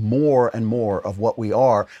become more and more of what we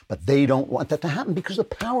are, but they don't want that to happen because the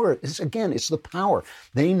power is, again, it's the power.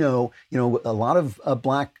 They know, a lot of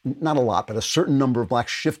black, not a lot, but a certain number of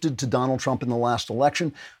blacks shifted to Donald Trump in the last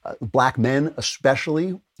election. Black men,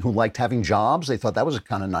 especially, who liked having jobs. They thought that was a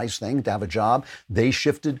kind of nice thing to have a job. They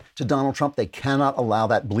shifted to Donald Trump. They cannot allow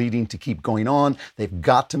that bleeding to keep going on. They've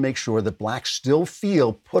got to make sure that blacks still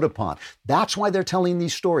feel put upon. That's why they're telling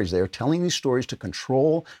these stories. They're telling these stories to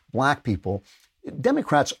control black people.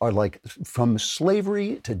 Democrats are like, from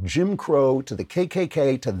slavery to Jim Crow to the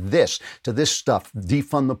KKK to this stuff,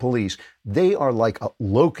 defund the police. They are like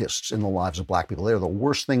locusts in the lives of black people. They're the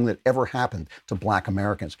worst thing that ever happened to black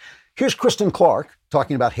Americans. Here's Kristen Clark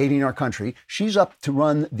talking about hating our country. She's up to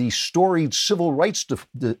run the storied civil rights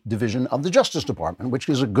division of the Justice Department, which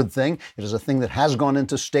is a good thing. It is a thing that has gone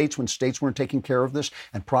into states when states weren't taking care of this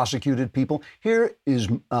and prosecuted people. Here is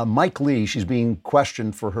Mike Lee. She's being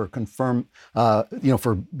questioned for her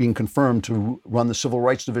for being confirmed to run the civil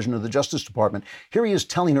rights division of the Justice Department. Here he is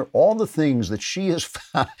telling her all the things that she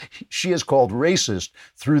has called racist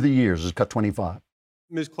through the years. This is Cut 25.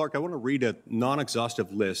 Ms. Clark, I want to read a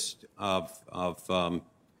non-exhaustive list of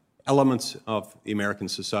elements of the American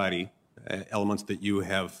society, elements that you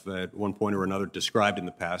have at one point or another described in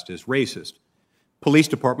the past as racist. Police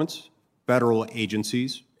departments, federal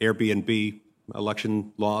agencies, Airbnb,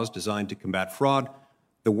 election laws designed to combat fraud,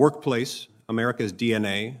 the workplace, America's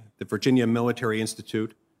DNA, the Virginia Military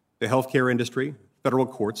Institute, the healthcare industry, federal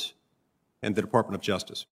courts, and the Department of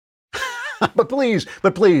Justice. But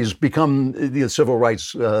please become the civil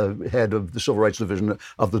rights head of the civil rights division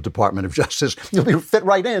of the Department of Justice. You'll fit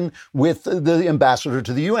right in with the ambassador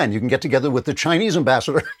to the UN. You can get together with the Chinese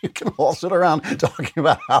ambassador. You can all sit around talking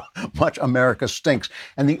about how much America stinks.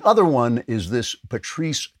 And the other one is this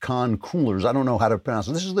Patrice Kahn-Coolers. I don't know how to pronounce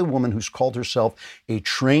it. This is the woman who's called herself a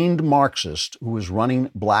trained Marxist who is running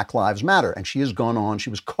Black Lives Matter. And she has gone on, she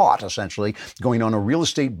was caught essentially going on a real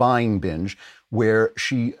estate buying binge where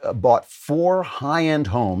she bought 4 high-end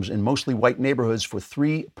homes in mostly white neighborhoods for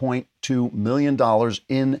 $3.2 million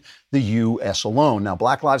in the U.S. alone. Now,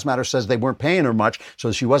 Black Lives Matter says they weren't paying her much,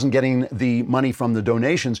 so she wasn't getting the money from the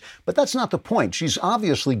donations. But that's not the point. She's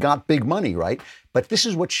obviously got big money, right? But this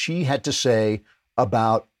is what she had to say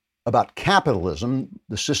about capitalism,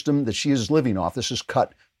 the system that she is living off. This is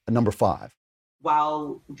cut number 5.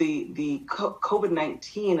 While the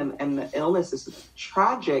COVID-19 and the illness is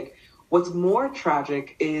tragic, what's more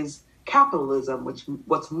tragic is capitalism.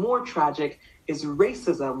 What's more tragic is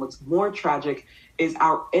racism. What's more tragic is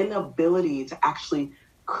our inability to actually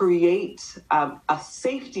create a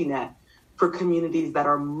safety net for communities that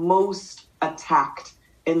are most attacked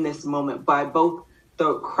in this moment by both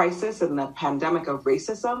the crisis and the pandemic of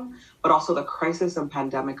racism, but also the crisis and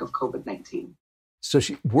pandemic of COVID-19. So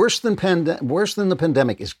worse than the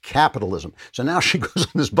pandemic is capitalism. So now she goes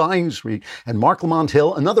on this buying spree, and Mark Lamont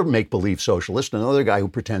Hill, another make-believe socialist, another guy who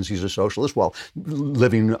pretends he's a socialist while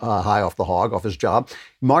living high off the hog, off his job.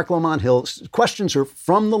 Mark Lamont Hill questions her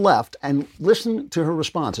from the left, and listen to her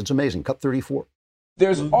response. It's amazing. Cut 34.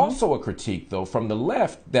 There's also a critique, though, from the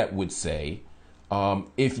left that would say,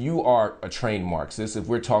 if you are a trained Marxist, if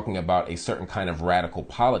we're talking about a certain kind of radical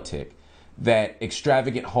politic, that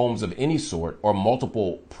extravagant homes of any sort or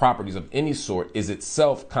multiple properties of any sort is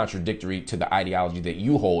itself contradictory to the ideology that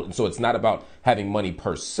you hold. And so it's not about having money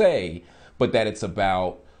per se, but that it's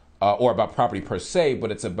about, or about property per se, but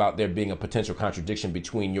it's about there being a potential contradiction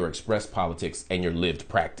between your expressed politics and your lived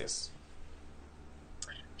practice.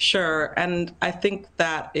 Sure. And I think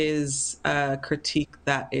that is a critique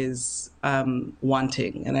that is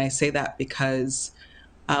wanting. And I say that because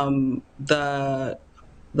the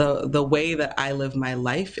way that I live my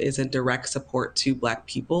life is in direct support to Black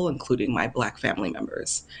people, including my Black family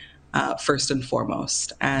members, first and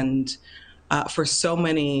foremost. And for so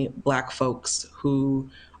many Black folks who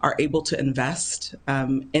are able to invest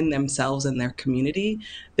in themselves and their community,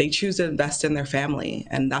 they choose to invest in their family.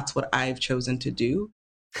 And that's what I've chosen to do.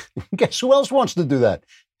 Guess who else wants to do that?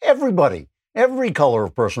 Everybody. Every color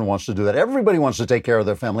of person wants to do that. Everybody wants to take care of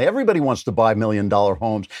their family. Everybody wants to buy $1 million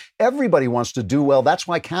homes. Everybody wants to do well. That's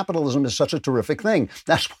why capitalism is such a terrific thing.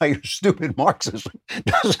 That's why your stupid Marxism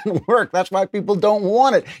doesn't work. That's why people don't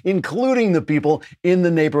want it, including the people in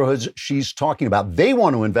the neighborhoods she's talking about. They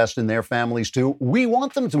want to invest in their families too. We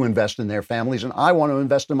want them to invest in their families, and I want to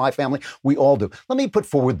invest in my family. We all do. Let me put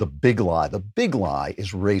forward the big lie. The big lie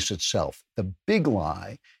is race itself. The big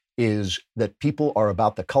lie is that people are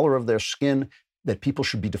about the color of their skin, that people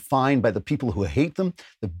should be defined by the people who hate them.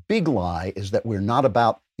 The big lie is that we're not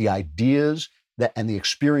about the ideas and the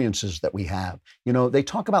experiences that we have. You know, they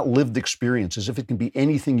talk about lived experience as if it can be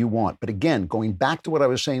anything you want. But again, going back to what I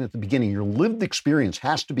was saying at the beginning, your lived experience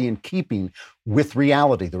has to be in keeping with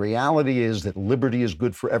reality. The reality is that liberty is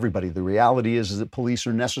good for everybody. The reality is that police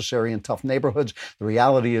are necessary in tough neighborhoods. The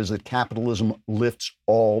reality is that capitalism lifts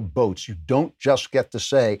all boats. You don't just get to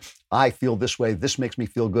say, I feel this way, this makes me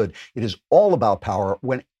feel good. It is all about power.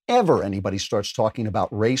 Whenever anybody starts talking about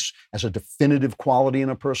race as a definitive quality in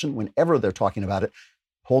a person, whenever they're talking about it,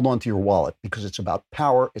 hold on to your wallet, because it's about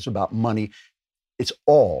power, it's about money. It is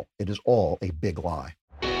all a big lie.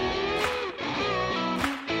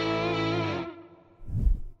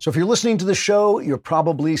 So if you're listening to the show, you're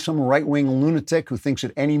probably some right-wing lunatic who thinks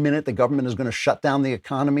at any minute the government is going to shut down the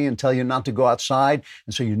economy and tell you not to go outside.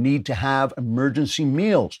 And so you need to have emergency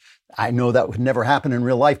meals. I know that would never happen in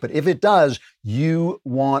real life, but if it does, you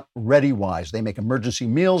want ReadyWise. They make emergency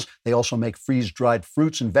meals. They also make freeze-dried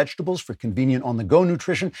fruits and vegetables for convenient on-the-go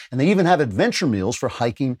nutrition. And they even have adventure meals for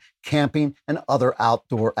hiking, camping, and other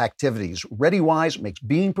outdoor activities. ReadyWise makes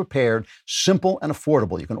being prepared simple and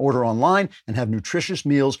affordable. You can order online and have nutritious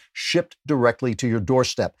meals shipped directly to your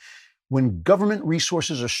doorstep. When government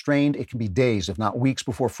resources are strained, it can be days, if not weeks,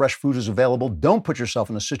 before fresh food is available. Don't put yourself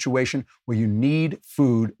in a situation where you need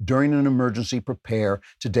food during an emergency. Prepare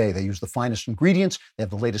today. They use the finest ingredients. They have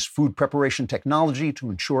the latest food preparation technology to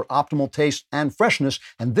ensure optimal taste and freshness.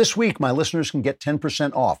 And this week, my listeners can get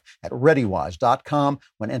 10% off at ReadyWise.com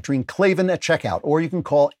when entering Klavan at checkout, or you can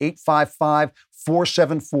call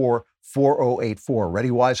 855-474-4084.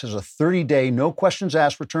 ReadyWise has a 30-day, no questions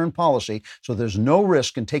asked return policy, so there's no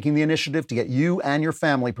risk in taking the initiative to get you and your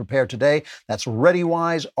family prepared today. That's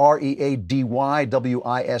ReadyWise,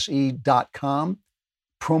 ReadyWise.com.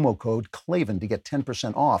 Promo code Klavan to get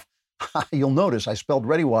 10% off. You'll notice I spelled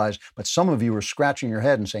ReadyWise, but some of you are scratching your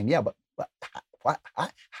head and saying, yeah, but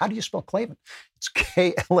how do you spell Klavan? It's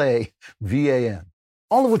Klavan.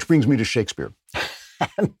 All of which brings me to Shakespeare.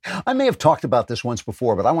 And I may have talked about this once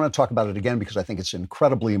before, but I want to talk about it again because I think it's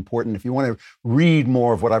incredibly important. If you want to read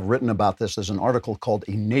more of what I've written about this, there's an article called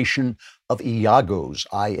A Nation of Iagos,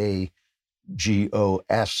 I-A-G-O-S,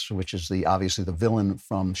 which is obviously the villain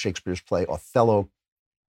from Shakespeare's play Othello.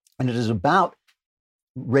 And it is about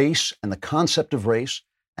race and the concept of race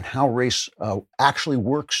and how race actually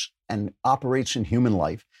works and operates in human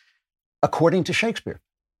life according to Shakespeare.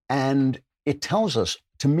 And it tells us,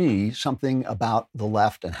 to me, something about the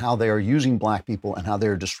left and how they are using black people and how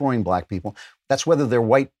they're destroying black people. That's whether they're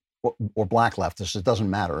white or black leftists. It doesn't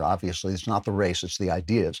matter, obviously. It's not the race, it's the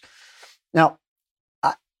ideas. Now,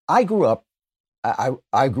 I grew up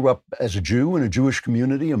as a Jew in a Jewish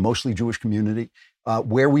community, a mostly Jewish community,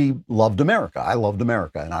 where we loved America. I loved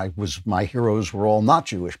America, and my heroes were all not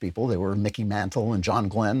Jewish people. They were Mickey Mantle and John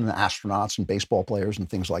Glenn, and astronauts and baseball players and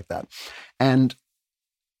things like that. And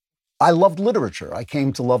I loved literature. I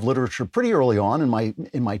came to love literature pretty early on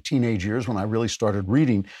in my teenage years when I really started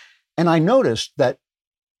reading. And I noticed that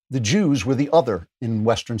the Jews were the other in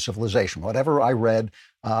Western civilization. Whatever I read,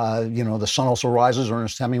 The Sun Also Rises,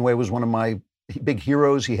 Ernest Hemingway was one of my big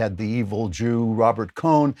heroes. He had the evil Jew, Robert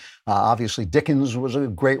Cohn. Obviously, Dickens was a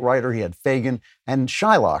great writer. He had Fagin. And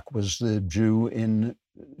Shylock was the Jew in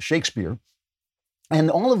Shakespeare. And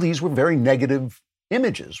all of these were very negative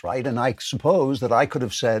images, right? And I suppose that I could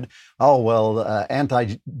have said, oh, well,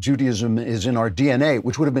 anti-Judaism is in our DNA,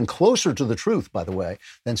 which would have been closer to the truth, by the way,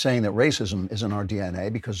 than saying that racism is in our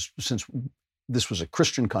DNA, because since this was a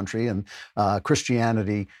Christian country and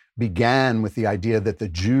Christianity began with the idea that the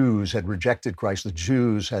Jews had rejected Christ, the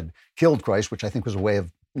Jews had killed Christ, which I think was a way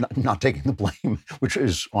of not taking the blame, which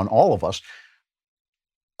is on all of us.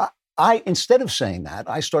 Instead of saying that,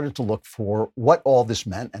 I started to look for what all this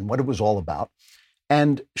meant and what it was all about.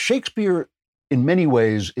 And Shakespeare, in many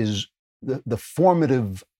ways, is the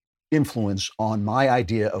formative influence on my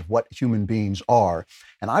idea of what human beings are.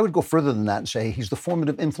 And I would go further than that and say he's the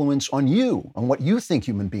formative influence on you, on what you think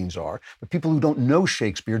human beings are. But people who don't know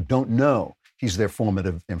Shakespeare don't know he's their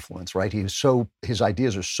formative influence, right? His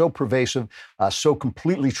ideas are so pervasive, so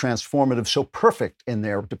completely transformative, so perfect in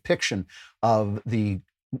their depiction of the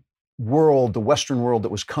world, the Western world that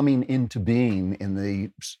was coming into being in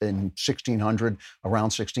 1600, around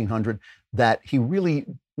 1600, that he really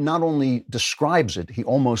not only describes it, he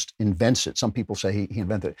almost invents it. Some people say he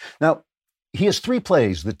invented it. Now, he has 3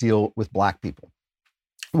 plays that deal with black people.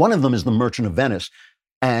 One of them is The Merchant of Venice.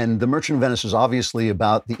 And The Merchant of Venice is obviously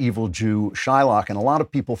about the evil Jew Shylock. And a lot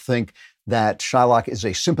of people think that Shylock is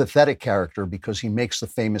a sympathetic character because he makes the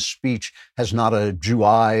famous speech, has not a Jew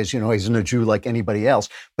eyes, he's not a Jew like anybody else.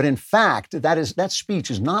 But in fact, that speech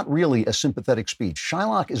is not really a sympathetic speech.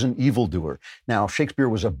 Shylock is an evildoer. Now, Shakespeare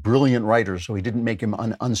was a brilliant writer, so he didn't make him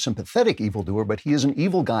an unsympathetic evildoer, but he is an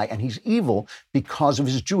evil guy, and he's evil because of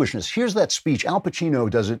his Jewishness. Here's that speech. Al Pacino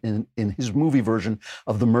does it in his movie version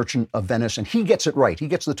of The Merchant of Venice, and he gets it right. He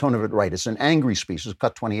gets the tone of it right. It's an angry speech. It's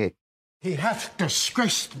cut 28. He hath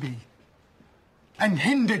disgraced me and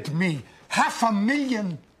hindered me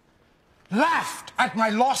 500,000, laughed at my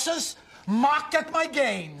losses, mocked at my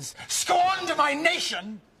gains, scorned my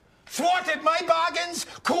nation, thwarted my bargains,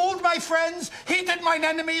 cooled my friends, heated mine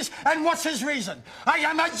enemies, and what's his reason? I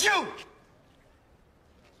am a Jew.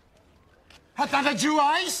 Hath not a Jew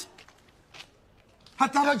eyes?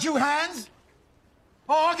 Hath not a Jew hands?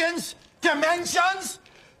 Organs? Dimensions?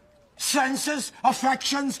 Senses?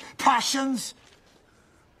 Affections? Passions?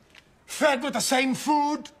 Fed with the same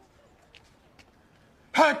food,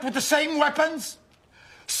 hurt with the same weapons,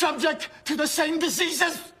 subject to the same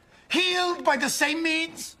diseases, healed by the same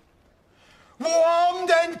means,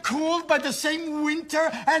 warmed and cooled by the same winter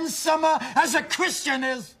and summer as a Christian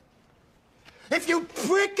is. If you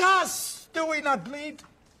prick us, do we not bleed?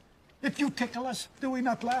 If you tickle us, do we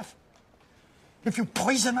not laugh? If you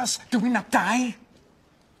poison us, do we not die?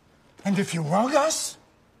 And if you wrong us,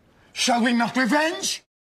 shall we not revenge?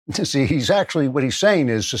 See, what he's saying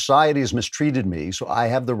is society has mistreated me, so I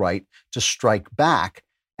have the right to strike back.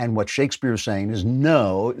 And what Shakespeare is saying is,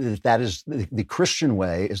 no, that is the Christian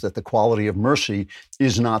way, is that the quality of mercy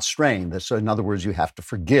is not strained. So in other words, you have to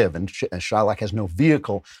forgive. And Shylock has no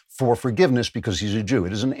vehicle for forgiveness because he's a Jew.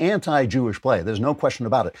 It is an anti-Jewish play. There's no question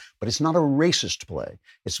about it. But it's not a racist play.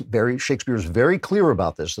 Shakespeare is very clear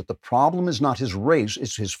about this, that the problem is not his race,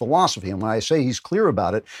 it's his philosophy. And when I say he's clear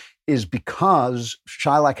about it, is because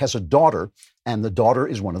Shylock has a daughter, and the daughter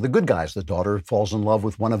is one of the good guys. The daughter falls in love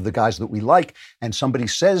with one of the guys that we like, and somebody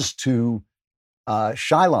says to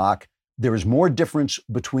Shylock, there is more difference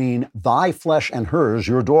between thy flesh and hers,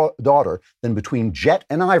 your daughter, than between jet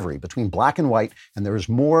and ivory, between black and white, and there is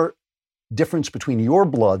more difference between your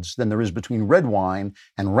bloods than there is between red wine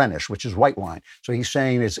and Rhenish, which is white wine. So he's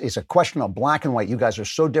saying it's a question of black and white. You guys are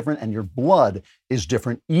so different, and your blood is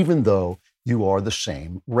different, even though you are the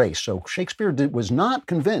same race. So Shakespeare was not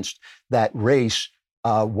convinced that race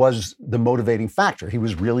was the motivating factor. He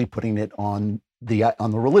was really putting it on the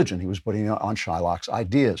religion. He was putting it on Shylock's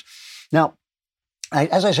ideas. Now,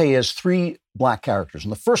 as I say, he has three black characters.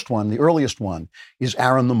 And the first one, the earliest one, is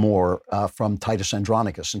Aaron the Moor from Titus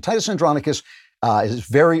Andronicus. And Titus Andronicus is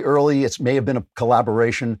very early. It may have been a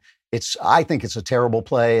collaboration. I think it's a terrible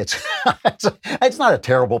play. It's not a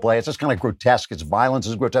terrible play. It's just kind of grotesque. Its violence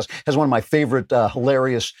is grotesque. It has one of my favorite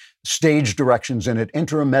hilarious stage directions in it.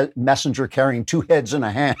 Enter a messenger carrying two heads in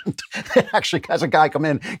a hand. It actually has a guy come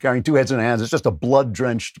in carrying two heads in a hand. It's just a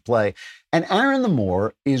blood-drenched play. And Aaron the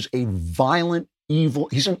Moor is a violent,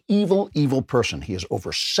 he's an evil person. He is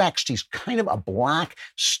oversexed. He's kind of a black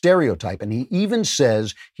stereotype. And he even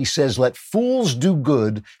says, let fools do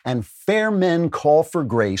good and fair men call for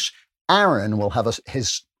grace. Aaron will have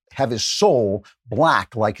his soul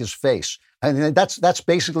black like his face. And that's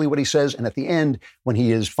basically what he says. And at the end, when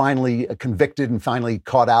he is finally convicted and finally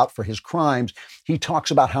caught out for his crimes, he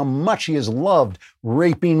talks about how much he has loved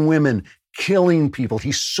raping women, killing people.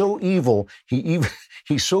 He's so evil.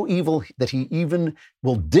 He's so evil that he even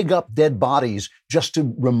will dig up dead bodies just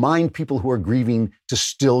to remind people who are grieving to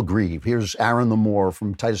still grieve. Here's Aaron the Moor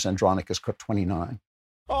from Titus Andronicus, 29.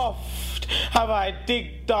 Oft have I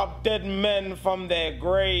digged up dead men from their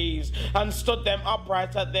graves and stood them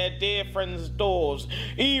upright at their dear friends' doors,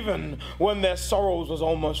 even when their sorrows was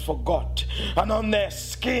almost forgot, and on their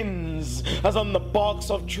skins, as on the barks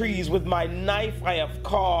of trees, with my knife I have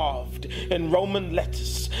carved in Roman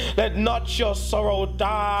letters, let not your sorrow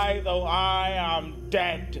die, though I am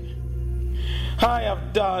dead. I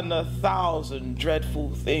have done 1,000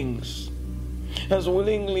 dreadful things, as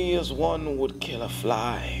willingly as one would kill a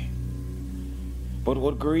fly. But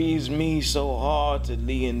what grieves me so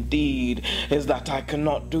heartedly indeed is that I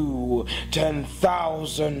cannot do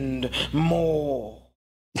 10,000 more.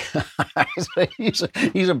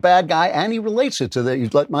 He's a bad guy, and he relates it to the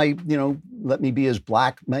let me be as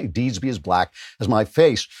black, my deeds be as black as my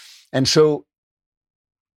face. And so,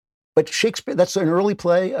 but Shakespeare, that's an early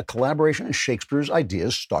play, a collaboration, and Shakespeare's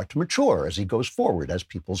ideas start to mature as he goes forward, as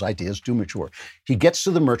people's ideas do mature. He gets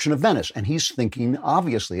to The Merchant of Venice, and he's thinking,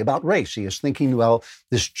 obviously, about race. He is thinking, well,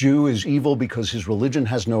 this Jew is evil because his religion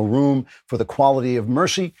has no room for the quality of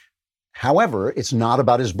mercy. However, it's not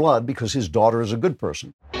about his blood because his daughter is a good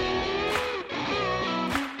person.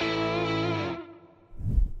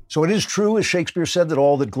 So it is true, as Shakespeare said, that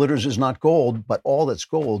all that glitters is not gold, but all that's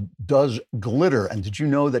gold does glitter. And did you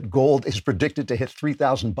know that gold is predicted to hit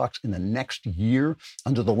 $3,000 in the next year?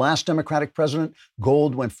 Under the last Democratic president,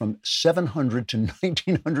 gold went from $700 to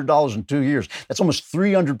 $1,900 in 2 years. That's almost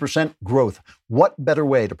 300% growth. What better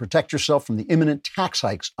way to protect yourself from the imminent tax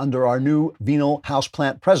hikes under our new venal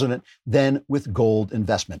houseplant president than with gold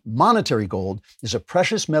investment? Monetary Gold is a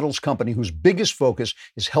precious metals company whose biggest focus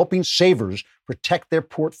is helping savers protect their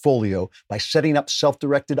portfolio by setting up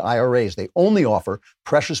self-directed IRAs. They only offer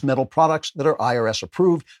precious metal products that are IRS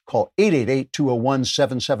approved. Call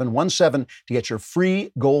 888-201-7717 to get your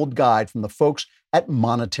free gold guide from the folks at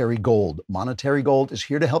Monetary Gold. Monetary Gold is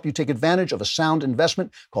here to help you take advantage of a sound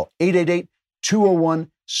investment. Call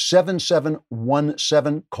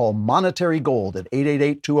 888-201-7717. Call Monetary Gold at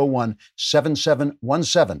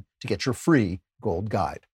 888-201-7717 to get your free gold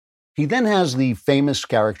guide. He then has the famous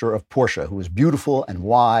character of Portia, who is beautiful and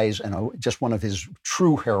wise and just one of his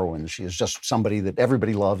true heroines. She is just somebody that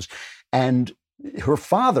everybody loves. And her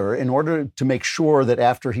father, in order to make sure that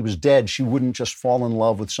after he was dead, she wouldn't just fall in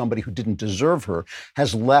love with somebody who didn't deserve her,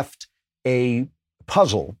 has left a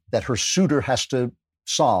puzzle that her suitor has to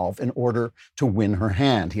solve in order to win her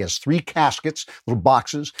hand. He has 3 caskets, little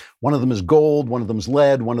boxes. One of them is gold, one of them is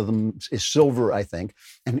lead, one of them is silver, I think.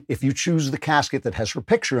 And if you choose the casket that has her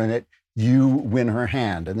picture in it, you win her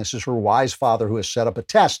hand. And this is her wise father who has set up a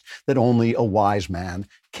test that only a wise man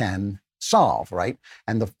can solve, right?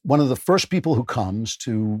 And one of the first people who comes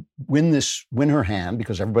to win her hand,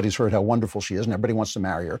 because everybody's heard how wonderful she is and everybody wants to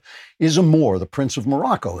marry her, is a Moor, the Prince of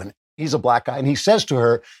Morocco. And he's a black guy, and he says to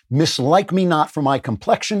her, "Mislike me not for my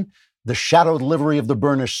complexion, the shadowed livery of the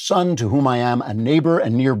burnished sun, to whom I am a neighbor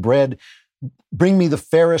and near bred. Bring me the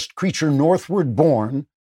fairest creature northward born,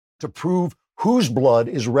 to prove whose blood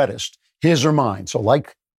is reddest, his or mine." So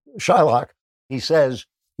like Shylock, he says,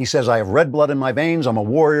 I have red blood in my veins. I'm a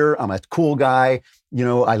warrior. I'm a cool guy. You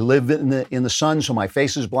know, I live in the sun, so my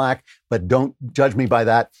face is black, but don't judge me by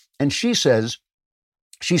that. And she says,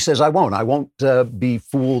 I won't be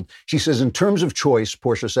fooled. She says, in terms of choice,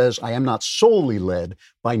 Portia says, I am not solely led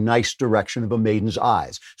by nice direction of a maiden's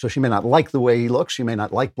eyes. So she may not like the way he looks. She may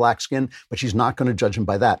not like black skin, but she's not going to judge him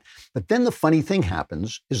by that. But then the funny thing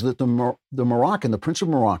happens is that the Moroccan, the Prince of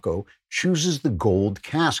Morocco, chooses the gold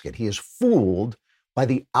casket. He is fooled by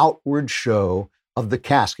the outward show of the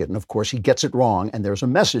casket. And of course, he gets it wrong. And there's a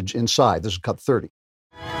message inside. This is cut 30.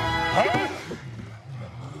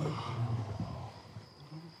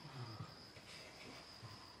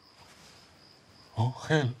 Oh,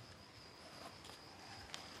 hell.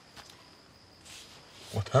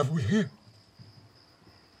 What have we here?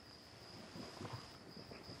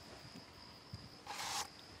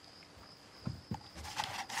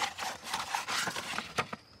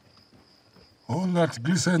 All that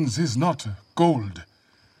glistens is not gold.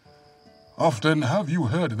 Often have you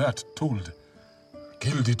heard that told.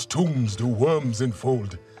 Gilded tombs do worms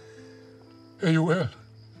enfold. Well,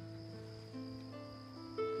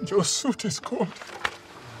 your suit is cold.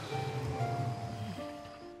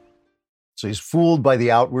 So he's fooled by the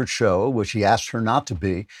outward show, which he asked her not to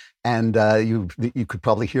be. And you could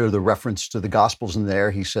probably hear the reference to the Gospels in there.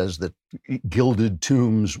 He says that gilded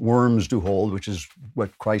tombs worms do hold, which is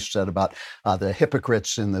what Christ said about the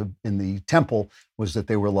hypocrites in the temple, was that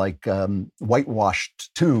they were like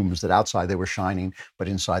whitewashed tombs, that outside they were shining, but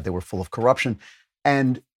inside they were full of corruption.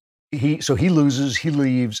 And he loses, he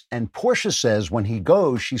leaves. And Portia says, when he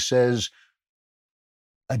goes, she says,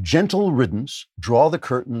 a gentle riddance, draw the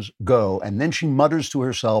curtains, go. And then she mutters to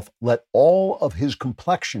herself, let all of his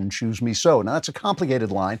complexion choose me so. Now, that's a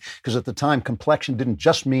complicated line, because at the time, complexion didn't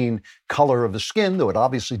just mean color of the skin, though it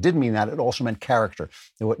obviously did mean that. It also meant character.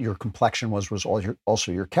 What your complexion was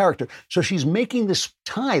also your character. So she's making this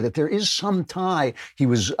tie, that there is some tie. He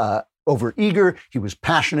was overeager, he was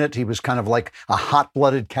passionate, he was kind of like a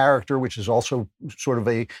hot-blooded character, which is also sort of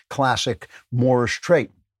a classic Moorish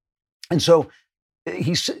trait. And so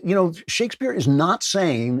Shakespeare is not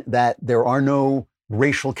saying that there are no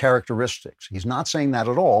racial characteristics. He's not saying that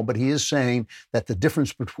at all, but he is saying that the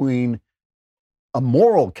difference between a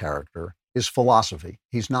moral character is philosophy.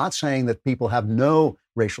 He's not saying that people have no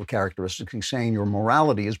racial characteristics. He's saying your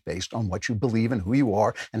morality is based on what you believe and who you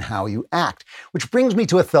are and how you act. Which brings me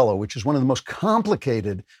to Othello, which is one of the most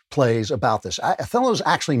complicated plays about this. Othello is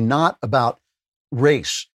actually not about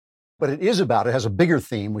race, but it has a bigger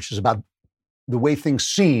theme, which is about the way things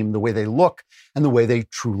seem, the way they look, and the way they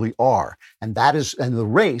truly are. And the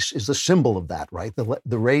race is the symbol of that, right?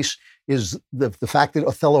 The race is the fact that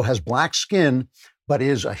Othello has black skin, but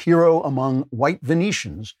is a hero among white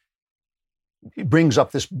Venetians, brings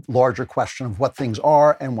up this larger question of what things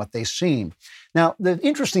are and what they seem. Now, the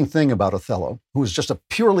interesting thing about Othello, who is just a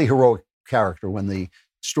purely heroic character when the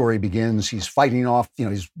story begins, he's fighting off,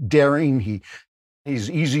 he's daring,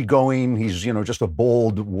 he's easygoing, he's, just a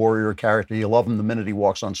bold warrior character. You love him the minute he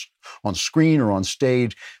walks on screen or on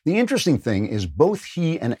stage. The interesting thing is both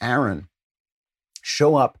he and Aaron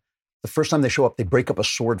show up. The first time they show up, they break up a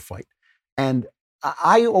sword fight. And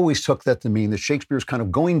I always took that to mean that Shakespeare's kind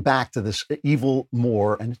of going back to this evil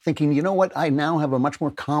Moor and thinking, you know what, I now have a much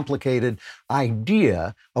more complicated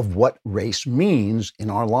idea of what race means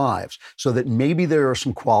in our lives. So that maybe there are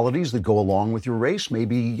some qualities that go along with your race.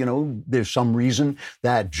 Maybe, there's some reason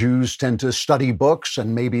that Jews tend to study books,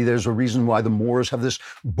 and maybe there's a reason why the Moors have this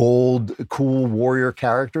bold, cool warrior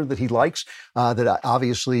character that he likes, that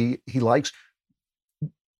obviously he likes.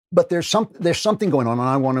 But there's something going on, and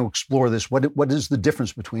I want to explore this. What is the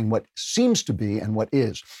difference between what seems to be and what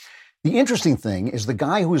is? The interesting thing is the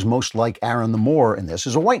guy who is most like Aaron the Moor in this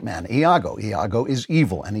is a white man, Iago. Iago is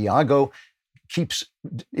evil, and Iago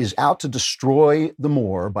is out to destroy the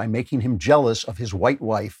Moor by making him jealous of his white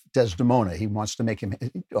wife, Desdemona. He wants to make him,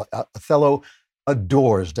 Othello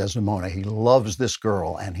adores Desdemona. He loves this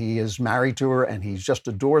girl, and he is married to her, and he just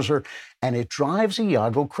adores her, and it drives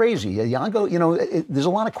Iago crazy. Iago, there's a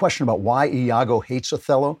lot of question about why Iago hates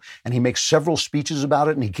Othello, and he makes several speeches about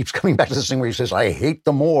it, and he keeps coming back to this thing where he says, I hate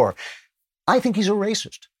the Moor. I think he's a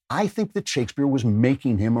racist. I think that Shakespeare was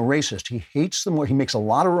making him a racist. He hates the Moor. He makes a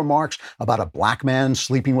lot of remarks about a black man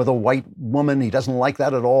sleeping with a white woman. He doesn't like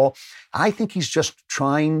that at all. I think he's just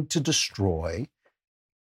trying to destroy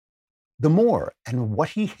the Moor. And what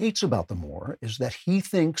he hates about the Moor is that he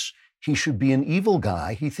thinks he should be an evil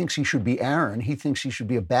guy. He thinks he should be Aaron. He thinks he should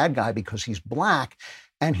be a bad guy because he's black,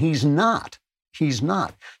 and he's not. He's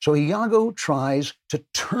not. So Iago tries to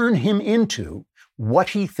turn him into what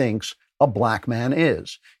he thinks a black man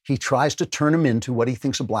is. He tries to turn him into what he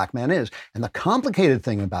thinks a black man is. And the complicated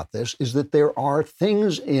thing about this is that there are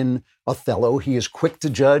things in Othello. He is quick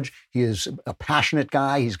to judge. He is a passionate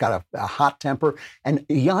guy. He's got a hot temper. And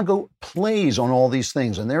Iago plays on all these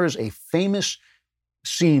things. And there is a famous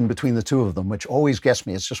scene between the two of them, which always gets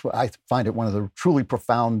me. It's just, I find it one of the truly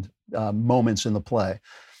profound moments in the play,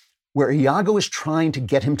 where Iago is trying to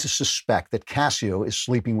get him to suspect that Cassio is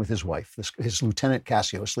sleeping with his wife. His lieutenant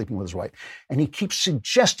Cassio is sleeping with his wife. And he keeps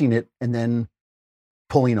suggesting it and then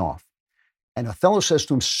pulling off. And Othello says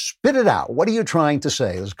to him, spit it out. What are you trying to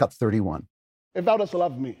say? This is cut 31. If thou dost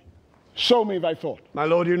love me, show me thy thought. My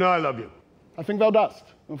lord, you know I love you. I think thou dost.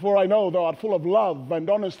 And for I know thou art full of love and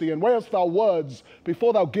honesty, and weighest thou words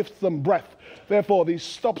before thou givest them breath. Therefore these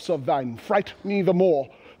stops of thine fright me the more.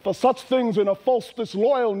 For such things in a false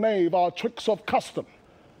disloyal knave are tricks of custom.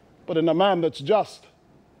 But in a man that's just,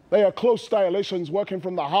 they are close dilations working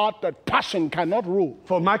from the heart that passion cannot rule.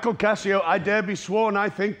 For Michael Cassio, I dare be sworn I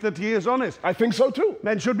think that he is honest. I think so too.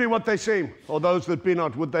 Men should be what they seem, or those that be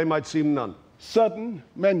not, would they might seem none. Certain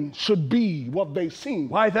men should be what they seem.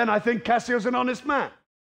 Why then I think Cassio's an honest man.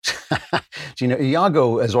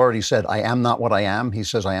 Iago has already said, I am not what I am. He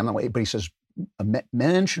says, I am not what, but he says,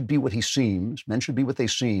 man should be what he seems. Men should be what they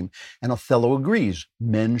seem. And Othello agrees.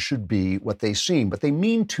 Men should be what they seem. But they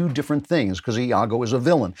mean two different things because Iago is a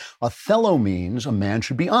villain. Othello means a man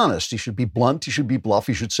should be honest. He should be blunt. He should be bluff.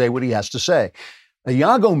 He should say what he has to say.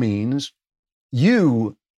 Iago means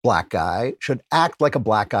you, black guy, should act like a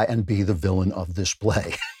black guy and be the villain of this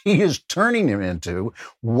play. He is turning him into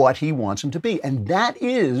what he wants him to be. And that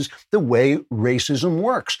is the way racism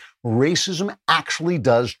works. Racism actually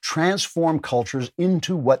does transform cultures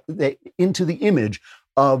into the image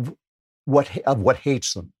of what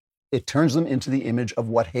hates them. It turns them into the image of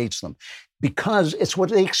what hates them because it's what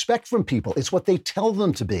they expect from people. It's what they tell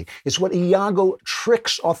them to be. It's what Iago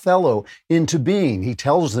tricks Othello into being. He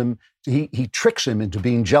tells them, he tricks him into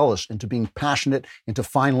being jealous, into being passionate, into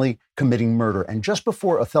finally committing murder. And just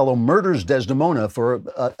before Othello murders Desdemona for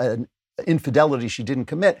an infidelity she didn't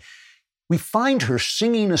commit, we find her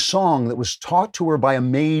singing a song that was taught to her by a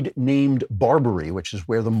maid named Barbary, which is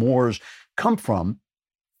where the Moors come from.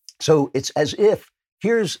 So it's as if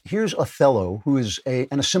here's Othello, who is an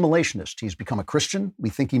assimilationist. He's become a Christian. We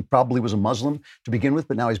think he probably was a Muslim to begin with,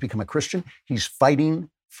 but now he's become a Christian. He's fighting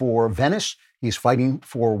for Venice. He's fighting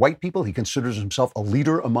for white people. He considers himself a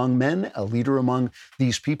leader among men, a leader among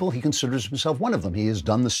these people. He considers himself one of them. He has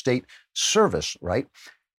done the state service, right?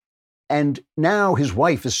 And now his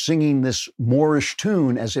wife is singing this Moorish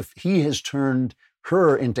tune as if he has turned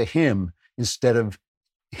her into him instead of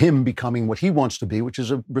him becoming what he wants to be, which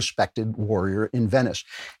is a respected warrior in Venice.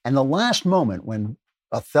 And the last moment when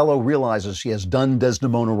Othello realizes he has done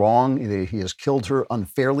Desdemona wrong. He has killed her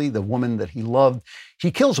unfairly, the woman that he loved.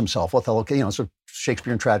 He kills himself. Othello, it's a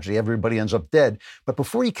Shakespearean tragedy. Everybody ends up dead. But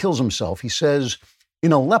before he kills himself, he says,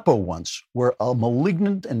 in Aleppo once, where a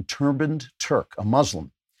malignant and turbaned Turk, a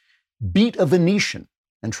Muslim, beat a Venetian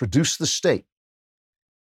and traduced the state,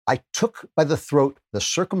 I took by the throat the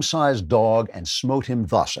circumcised dog and smote him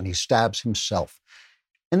thus, and he stabs himself.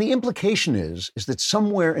 And the implication is that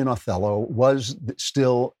somewhere in Othello was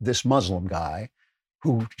still this Muslim guy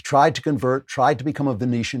who tried to convert, tried to become a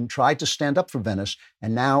Venetian, tried to stand up for Venice,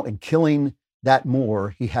 and now in killing that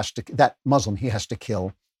Moor, that Muslim, he has to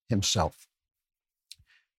kill himself.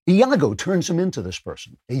 Iago turns him into this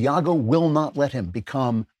person. Iago will not let him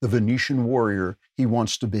become the Venetian warrior he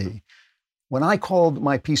wants to be. When I called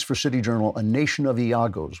my piece for City Journal a nation of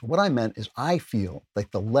Iagos, what I meant is I feel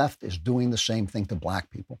like the left is doing the same thing to black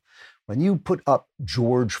people. When you put up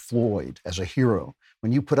George Floyd as a hero,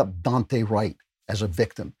 when you put up Dante Wright as a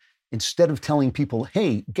victim, instead of telling people,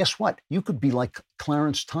 hey, guess what? You could be like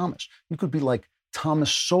Clarence Thomas. You could be like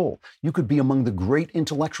Thomas Sowell. You could be among the great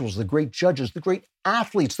intellectuals, the great judges, the great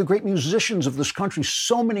athletes, the great musicians of this country.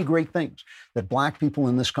 So many great things that black people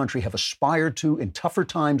in this country have aspired to in tougher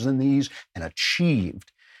times than these and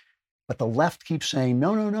achieved. But the left keeps saying,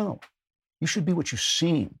 no, no, no. You should be what you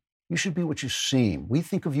seem. You should be what you seem. We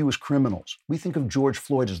think of you as criminals. We think of George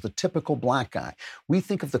Floyd as the typical black guy. We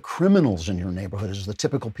think of the criminals in your neighborhood as the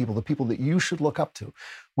typical people, the people that you should look up to.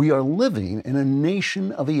 We are living in a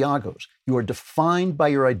nation of Iagos. You are defined by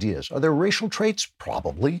your ideas. Are there racial traits?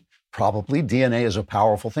 Probably. Probably. DNA is a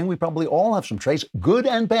powerful thing. We probably all have some traits, good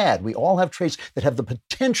and bad. We all have traits that have the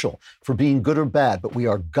potential for being good or bad, but we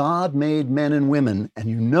are God-made men and women, and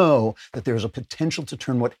you know that there's a potential to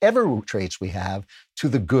turn whatever traits we have to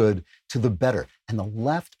the good, to the better. And the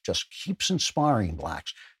left just keeps inspiring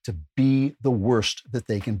blacks to be the worst that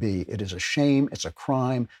they can be. It is a shame. It's a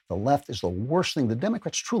crime. The left is the worst thing. The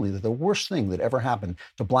Democrats truly, they're the worst thing that ever happened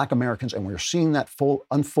to black Americans. And we're seeing that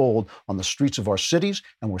unfold on the streets of our cities.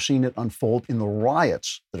 And we're seeing it unfold in the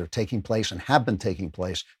riots that are taking place and have been taking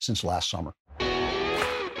place since last summer.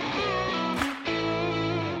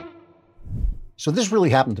 So this really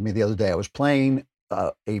happened to me the other day. I was playing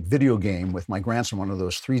a video game with my grandson, one of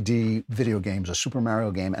those 3D video games, a Super Mario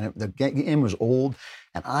game, and the game was old,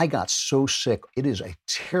 and I got so sick. It is a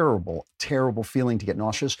terrible, terrible feeling to get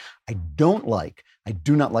nauseous. I do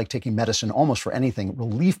not like taking medicine almost for anything.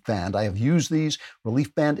 Relief Band, I have used these.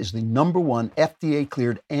 Relief Band is the #1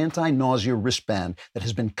 FDA-cleared anti-nausea wristband that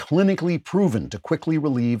has been clinically proven to quickly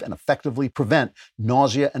relieve and effectively prevent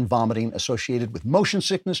nausea and vomiting associated with motion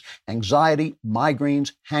sickness, anxiety,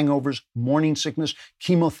 migraines, hangovers, morning sickness,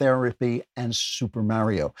 chemotherapy, and Super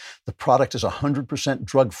Mario. The product is 100%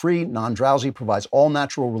 drug-free, non-drowsy, provides all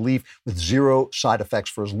natural relief with 0 side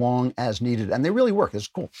effects for as long as needed. And they really work. It's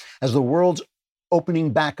cool. As the world's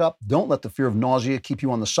opening back up, don't let the fear of nausea keep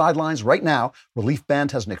you on the sidelines. Right now, Relief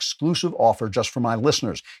Band has an exclusive offer just for my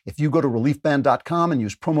listeners. If you go to reliefband.com and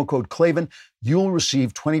use promo code Klavan, you'll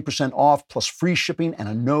receive 20% off plus free shipping and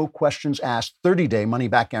a no questions asked 30-day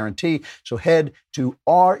money-back guarantee. So head to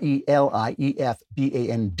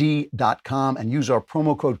reliefband.com and use our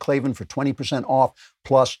promo code Klavan for 20% off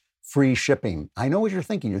plus free shipping. I know what you're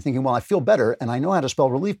thinking. You're thinking, well, I feel better and I know how to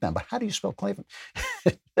spell Relief Band, but how do you spell Klavan?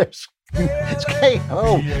 It's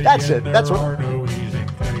K-O. That's it. That's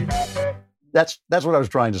what I was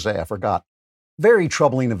trying to say. I forgot. Very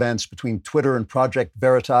troubling events between Twitter and Project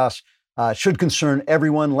Veritas. Should concern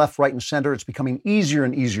everyone, left, right, and center. It's becoming easier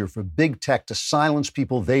and easier for big tech to silence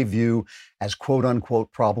people they view as quote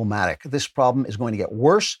unquote problematic. This problem is going to get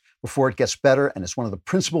worse before it gets better, and it's one of the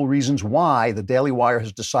principal reasons why the Daily Wire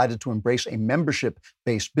has decided to embrace a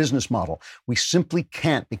membership-based business model. We simply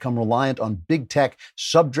can't become reliant on big tech,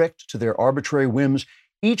 subject to their arbitrary whims.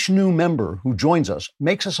 Each new member who joins us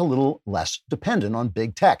makes us a little less dependent on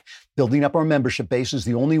big tech. Building up our membership base is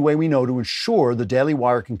the only way we know to ensure the Daily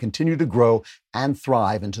Wire can continue to grow and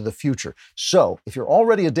thrive into the future. So if you're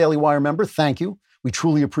already a Daily Wire member, thank you. We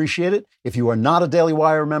truly appreciate it. If you are not a Daily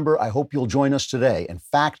Wire member, I hope you'll join us today. In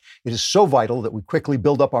fact, it is so vital that we quickly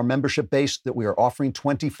build up our membership base that we are offering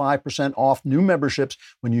 25% off new memberships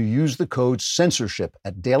when you use the code censorship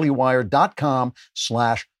at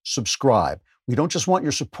dailywire.com/subscribe. We don't just want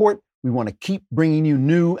your support, We want to keep bringing you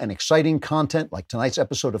new and exciting content like tonight's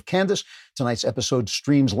episode of Candace. Tonight's episode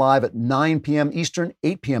streams live at 9 p.m. Eastern,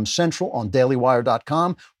 8 p.m. Central on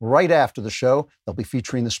dailywire.com. Right after the show, they'll be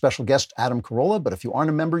featuring the special guest, Adam Carolla. But if you aren't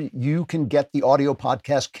a member, you can get the audio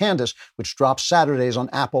podcast Candace, which drops Saturdays on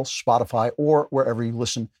Apple, Spotify, or wherever you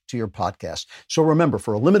listen to your podcast. So remember,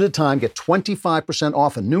 for a limited time, get 25%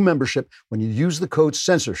 off a new membership when you use the code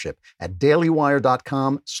censorship at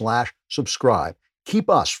dailywire.com/subscribe.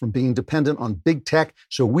 Keep us from being dependent on big tech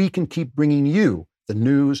so we can keep bringing you the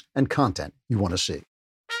news and content you want to see.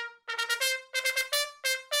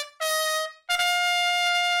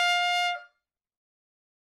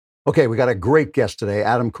 Okay, we got a great guest today,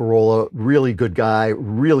 Adam Carolla, really good guy,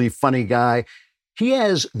 really funny guy. He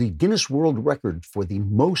has the Guinness World Record for the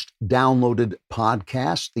most downloaded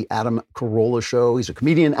podcast, The Adam Carolla Show. He's a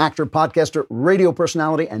comedian, actor, podcaster, radio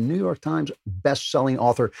personality, and New York Times best-selling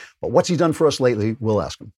author. But what's he done for us lately? We'll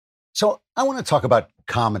ask him. So I want to talk about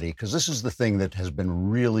comedy, because this is the thing that has been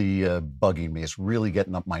really bugging me. It's really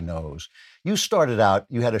getting up my nose. You started out,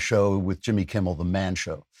 you had a show with Jimmy Kimmel, The Man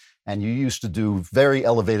Show. And you used to do very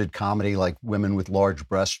elevated comedy, like women with large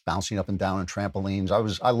breasts bouncing up and down on trampolines.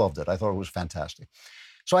 I loved it. I thought it was fantastic.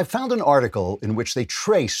 So I found an article in which they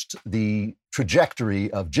traced the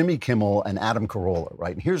trajectory of Jimmy Kimmel and Adam Carolla,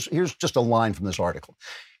 right? And here's just a line from this article.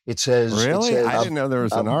 It says... Really? It says, I didn't know there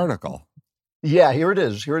was an article. Yeah, here it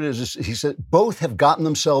is. Here it is. He said, both have gotten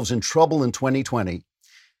themselves in trouble in 2020.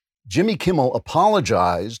 Jimmy Kimmel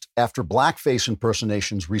apologized after blackface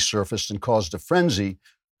impersonations resurfaced and caused a frenzy.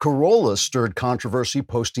 Carolla stirred controversy,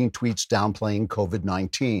 posting tweets downplaying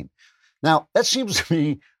COVID-19. Now, that seems to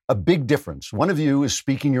me a big difference. One of you is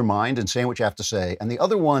speaking your mind and saying what you have to say, and the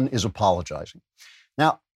other one is apologizing.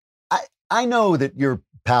 Now, I know that you're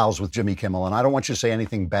pals with Jimmy Kimmel, and I don't want you to say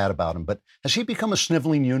anything bad about him, but has he become a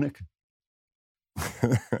sniveling eunuch?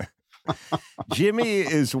 Jimmy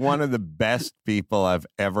is one of the best people I've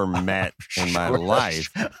ever met in my life.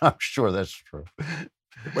 I'm sure that's true.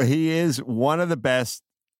 But he is one of the best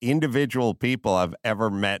individual people I've ever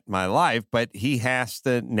met in my life, but he has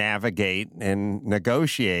to navigate and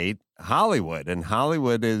negotiate Hollywood, and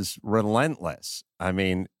Hollywood is relentless. I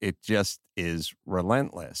mean, it just is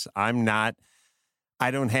relentless. I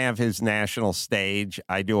don't have his national stage.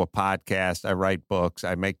 I do a podcast. I write books.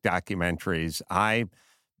 I make documentaries. I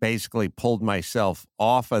basically pulled myself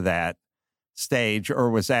off of that stage, or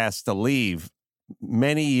was asked to leave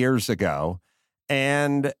many years ago.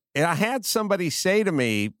 And I had somebody say to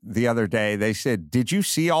me the other day, they said, "Did you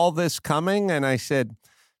see all this coming?" And I said,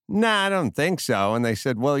 "Nah, I don't think so." And they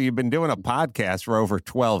said, "Well, you've been doing a podcast for over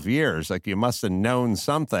 12 years. Like, you must have known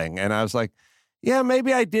something." And I was like, yeah,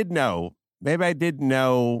 maybe I did know. Maybe I did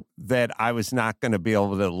know that I was not going to be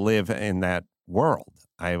able to live in that world.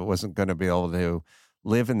 I wasn't going to be able to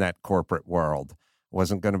live in that corporate world.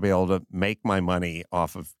 Wasn't going to be able to make my money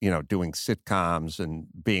off of, doing sitcoms and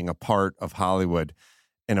being a part of Hollywood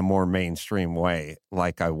in a more mainstream way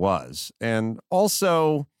like I was. And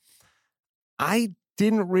also, I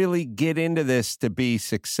didn't really get into this to be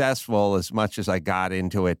successful as much as I got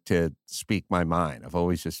into it to speak my mind. I've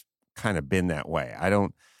always just kind of been that way. I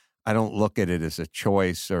don't look at it as a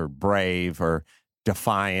choice or brave or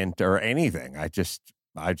defiant or anything. I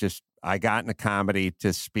got into comedy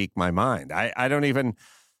to speak my mind. I don't even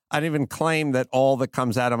claim that all that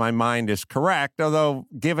comes out of my mind is correct, although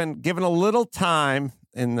given a little time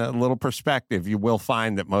and a little perspective, you will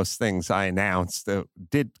find that most things I announced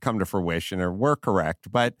did come to fruition or were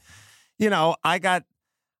correct. But, I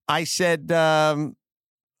said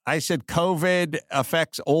COVID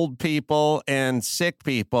affects old people and sick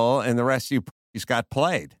people, and the rest of you got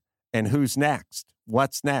played. And who's next?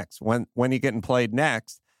 What's next? When are you getting played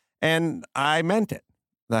next? And I meant it.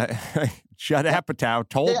 Judd Apatow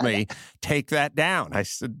told me, take that down. I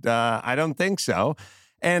said, I don't think so.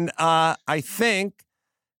 And I think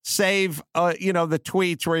save, the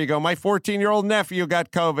tweets where you go, my 14-year-old nephew got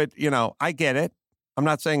COVID. I get it. I'm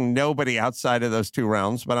not saying nobody outside of those two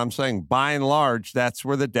realms, but I'm saying by and large, that's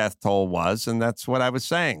where the death toll was. And that's what I was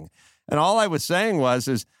saying. And all I was saying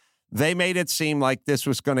is they made it seem like this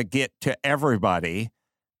was going to get to everybody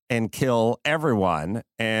and kill everyone.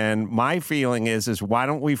 And my feeling is why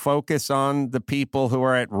don't we focus on the people who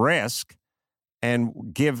are at risk and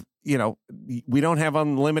give, we don't have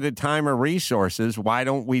unlimited time or resources. Why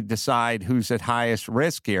don't we decide who's at highest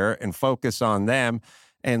risk here and focus on them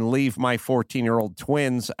and leave my 14-year-old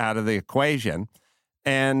twins out of the equation?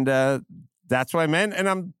 And that's what I meant, and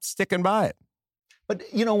I'm sticking by it. But,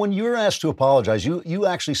 when you were asked to apologize, you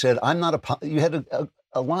actually said, you had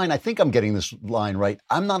a line, I think I'm getting this line right,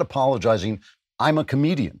 I'm not apologizing, I'm a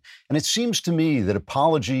comedian. And it seems to me that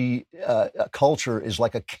apology culture is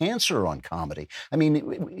like a cancer on comedy. I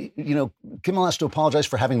mean, you know, Kimmel has to apologize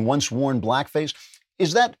for having once worn blackface.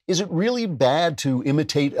 Is it really bad to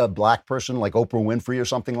imitate a black person like Oprah Winfrey or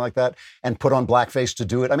something like that and put on blackface to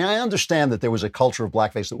do it? I mean, I understand that there was a culture of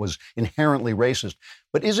blackface that was inherently racist,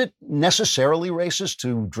 but is it necessarily racist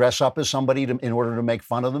to dress up as somebody in order to make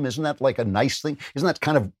fun of them? Isn't that like a nice thing? Isn't that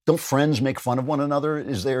kind of, don't friends make fun of one another?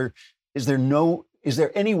 Is there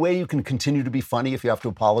any way you can continue to be funny if you have to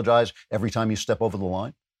apologize every time you step over the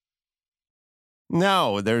line?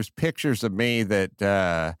 No, there's pictures of me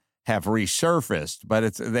that have resurfaced,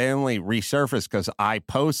 but they only resurfaced because I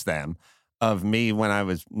post them of me when I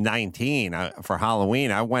was 19 for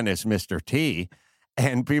Halloween. I went as Mr. T,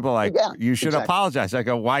 and people are like, you should apologize. I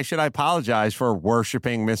go, why should I apologize for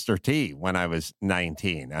worshiping Mr. T when I was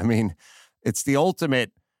 19? I mean, it's the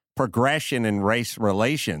ultimate progression in race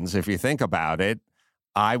relations. If you think about it,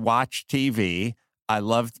 I watched TV. I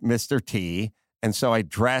loved Mr. T. And so I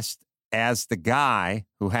dressed as the guy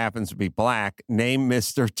who happens to be black named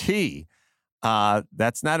Mr. T.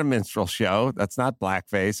 That's not a minstrel show. That's not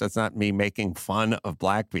blackface. That's not me making fun of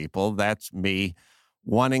black people. That's me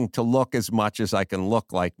wanting to look as much as I can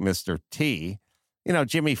look like Mr. T. You know,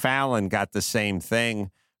 Jimmy Fallon got the same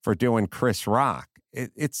thing for doing Chris Rock.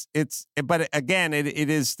 But again,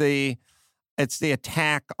 it's the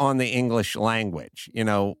attack on the English language. You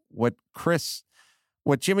know, what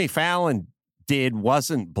Jimmy Fallon did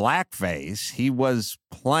wasn't blackface. He was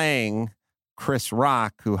playing Chris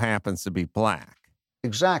Rock, who happens to be black.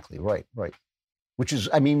 Exactly. Right. Which is,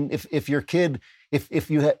 I mean, if your kid, if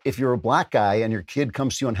you're a black guy and your kid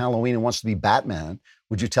comes to you on Halloween and wants to be Batman,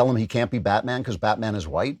 would you tell him he can't be Batman because Batman is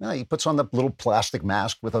white? No, he puts on the little plastic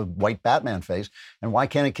mask with a white Batman face. And why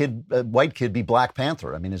can't a white kid be Black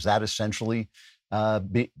Panther? I mean, is that essentially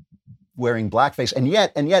wearing blackface? And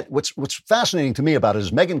yet, what's fascinating to me about it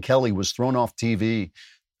is Megyn Kelly was thrown off TV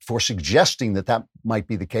for suggesting that might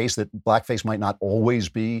be the case, that blackface might not always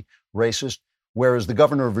be racist. Whereas the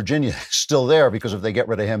governor of Virginia is still there because if they get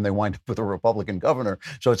rid of him, they wind up with a Republican governor.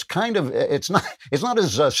 So it's not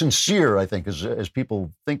as sincere, I think, as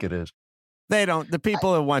people think it is. They don't. The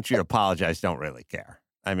people who want you to apologize don't really care.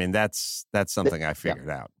 I mean, that's something I figured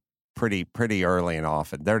out pretty early and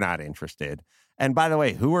often. They're not interested. And by the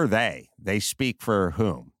way, who are they? They speak for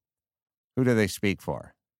whom? Who do they speak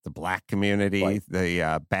for? The black community,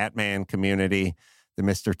 the Batman community, the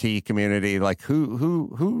Mr. T community. Like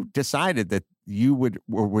who decided that you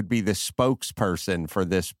would be the spokesperson for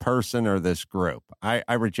this person or this group?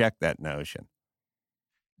 I reject that notion.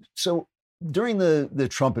 So during the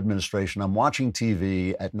Trump administration, I'm watching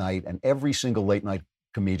TV at night, and every single late night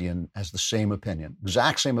comedian has the same opinion,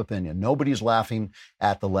 exact same opinion. Nobody's laughing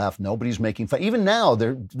at the left. Nobody's making fun. Even now,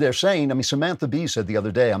 they're saying, I mean, Samantha Bee said the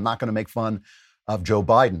other day, I'm not going to make fun of Joe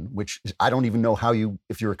Biden, which I don't even know how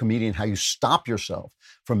if you're a comedian, how you stop yourself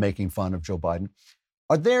from making fun of Joe Biden.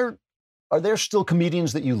 Are there still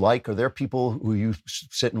comedians that you like? Are there people who you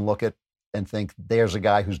sit and look at and think, there's a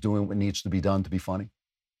guy who's doing what needs to be done to be funny?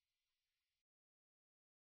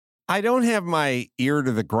 I don't have my ear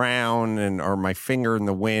to the ground or my finger in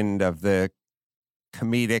the wind of the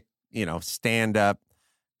comedic, stand-up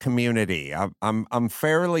community. I'm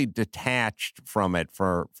fairly detached from it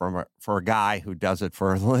for a guy who does it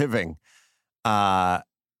for a living.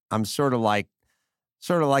 I'm sort of like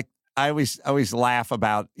I always laugh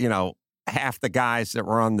about, half the guys that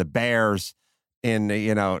were on the Bears in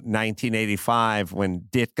 1985 when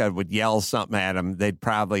Ditka would yell something at him.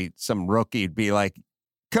 Some rookie'd be like,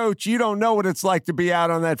 "Coach, you don't know what it's like to be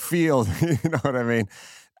out on that field." You know what I mean?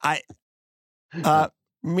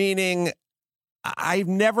 Meaning I've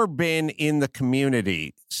never been in the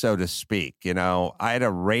community, so to speak. I had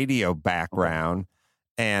a radio background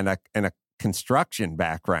and a construction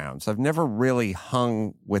background. So I've never really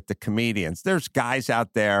hung with the comedians. There's guys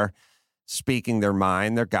out there speaking their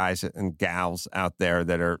mind. There are guys and gals out there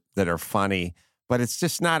that are funny, but it's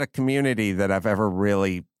just not a community that I've ever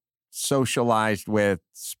really socialized with,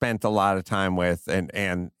 spent a lot of time with,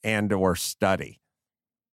 and or study.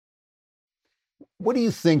 What do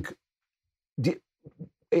you think,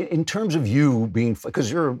 in terms of you being, because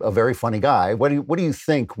you're a very funny guy, what do you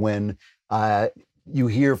think when you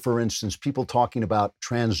hear, for instance, people talking about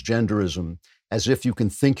transgenderism as if you can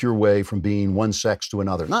think your way from being one sex to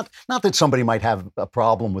another? Not that somebody might have a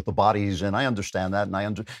problem with the bodies, and I understand that, and I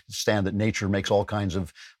understand that nature makes all kinds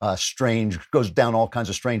of goes down all kinds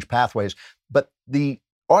of strange pathways. But the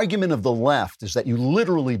argument of the left is that you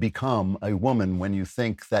literally become a woman when you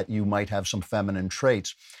think that you might have some feminine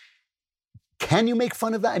traits. Can you make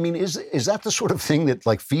fun of that? I mean, is that the sort of thing that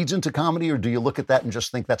like feeds into comedy, or do you look at that and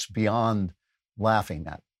just think that's beyond laughing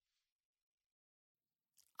at?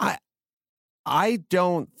 I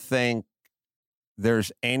don't think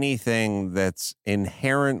there's anything that's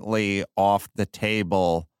inherently off the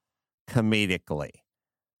table comedically.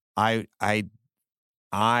 I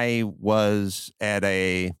was at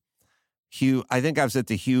I think I was at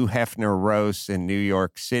the Hugh Hefner roast in New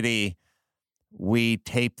York City. We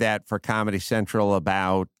taped that for Comedy Central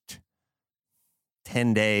about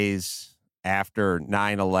 10 days after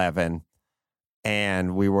 9/11,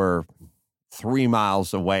 and we were 3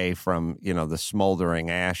 miles away from, the smoldering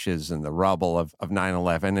ashes and the rubble of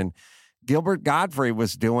 9/11. And Gilbert Gottfried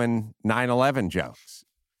was doing 9/11 jokes.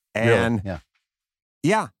 And really?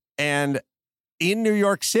 yeah. And in New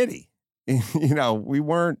York City, we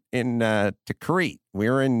weren't in Tikrit. We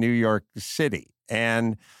were in New York City.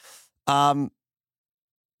 And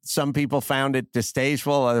some people found it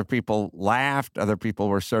distasteful. Other people laughed. Other people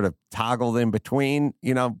were sort of toggled in between,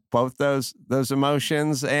 both those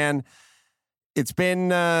emotions. And it's been,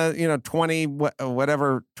 20,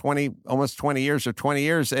 almost 20 years or 20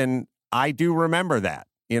 years. And I do remember that,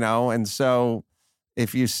 and so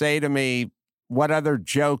if you say to me, what other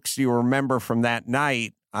jokes do you remember from that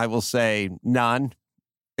night? I will say none,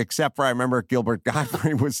 except for I remember Gilbert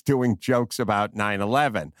Gottfried was doing jokes about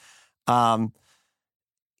 9/11.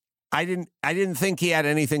 I didn't think he had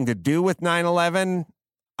anything to do with 9/11.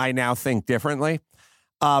 I now think differently.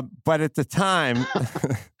 But at the time,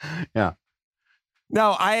 yeah.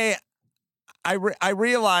 No, I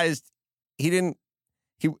realized he didn't.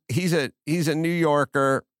 He's a New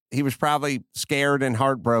Yorker. He was probably scared and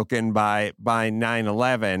heartbroken by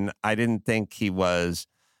 9/11. I didn't think he was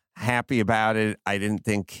happy about it. I didn't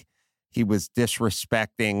think he was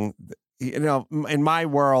disrespecting. In my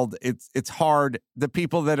world, it's hard. The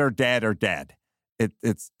people that are dead are dead.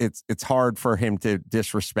 It's hard for him to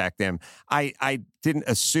disrespect them. I didn't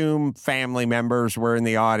assume family members were in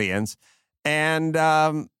the audience. And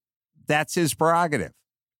that's his prerogative.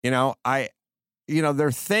 There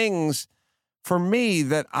are things for me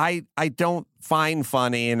that I don't find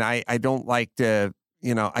funny, and I don't like to,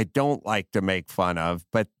 I don't like to make fun of,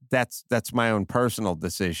 but that's my own personal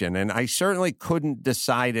decision. And I certainly couldn't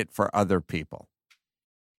decide it for other people.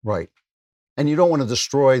 Right. And you don't want to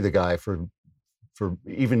destroy the guy for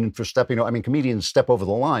stepping. I mean, comedians step over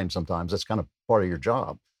the line sometimes. That's kind of part of your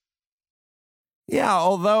job. Yeah,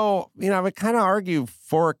 although, I would kind of argue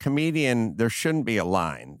for a comedian, there shouldn't be a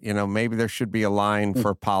line. Maybe there should be a line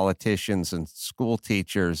for politicians and school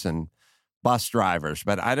teachers and bus drivers,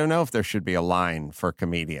 but I don't know if there should be a line for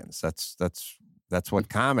comedians. That's what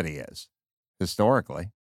comedy is,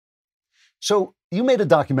 historically. So you made a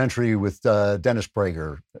documentary with Dennis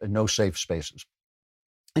Prager, No Safe Spaces,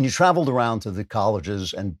 and you traveled around to the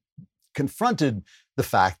colleges and confronted the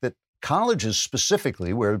fact that colleges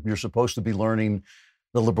specifically, where you're supposed to be learning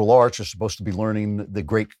the liberal arts, you're supposed to be learning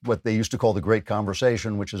what they used to call the great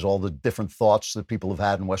conversation, which is all the different thoughts that people have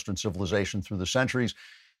had in Western civilization through the centuries.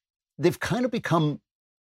 They've kind of become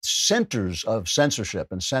centers of censorship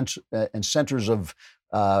and centers of,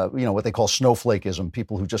 what they call snowflakeism,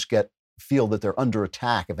 people who just feel that they're under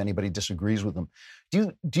attack if anybody disagrees with them.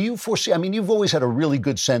 Do you foresee, I mean, you've always had a really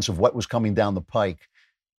good sense of what was coming down the pike.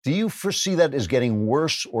 Do you foresee that as getting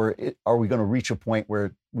worse, or are we going to reach a point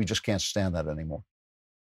where we just can't stand that anymore?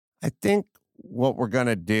 I think what we're going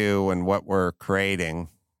to do and what we're creating,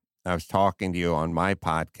 I was talking to you on my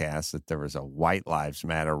podcast that there was a White Lives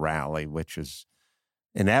Matter rally, which is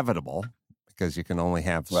inevitable because you can only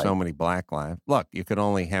have so many Black lives. Look, you could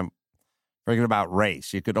only have, forget about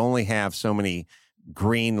race, you could only have so many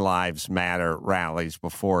Green Lives Matter rallies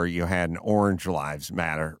before you had an Orange Lives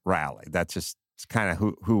Matter rally. That's just kind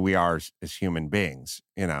of who we are as human beings,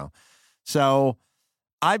 So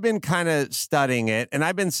I've been kind of studying it, and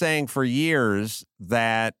I've been saying for years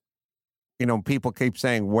that, people keep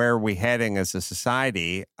saying, where are we heading as a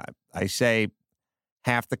society? I say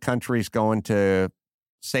half the country's going to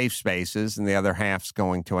safe spaces and the other half's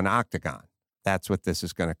going to an octagon. That's what this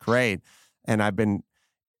is going to create. And I've been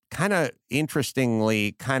kind of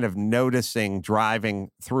interestingly noticing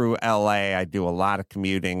driving through LA. I do a lot of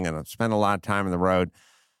commuting and I've spent a lot of time on the road.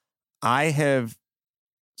 I have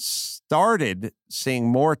started seeing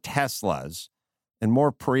more Teslas and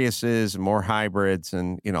more Priuses and more hybrids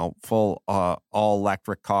and, full all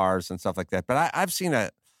electric cars and stuff like that. But I've seen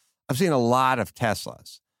a lot of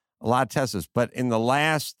Teslas, But in the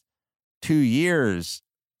last 2 years,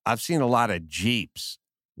 I've seen a lot of Jeeps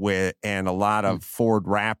and a lot of Ford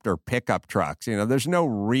Raptor pickup trucks. There's no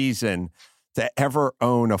reason to ever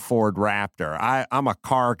own a Ford Raptor. I'm a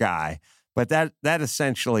car guy, But that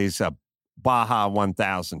essentially is a Baja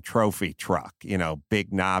 1000 trophy truck,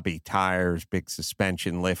 big knobby tires, big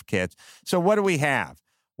suspension lift kits. So what do we have?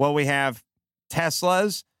 Well, we have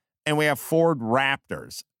Teslas and we have Ford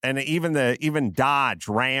Raptors. And even Dodge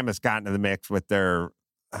Ram has gotten to the mix with their,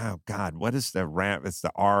 oh God, what is the Ram? It's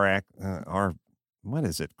the RX, what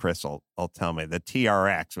is it, Chris? I'll tell me. The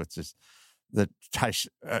TRX, which is the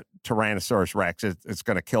Tyrannosaurus Rex. It's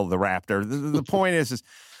going to kill the Raptor. The point is,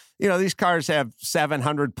 these cars have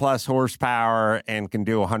 700 plus horsepower and can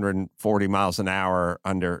do 140 miles an hour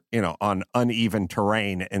on uneven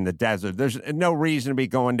terrain in the desert. There's no reason to be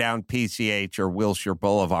going down PCH or Wilshire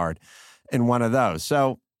Boulevard in one of those.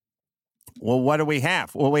 So, well, what do we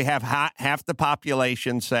have? Well, we have half the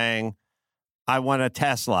population saying, I want a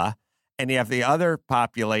Tesla. And you have the other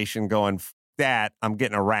population going, F that, I'm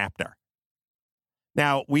getting a Raptor.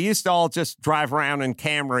 Now, we used to all just drive around in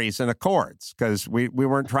Camrys and Accords because we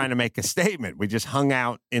weren't trying to make a statement. We just hung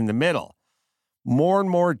out in the middle. More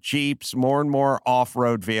and more Jeeps, more and more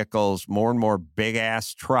off-road vehicles, more and more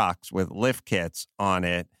big-ass trucks with lift kits on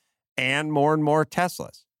it, and more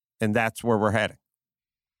Teslas. And that's where we're heading.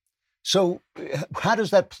 So how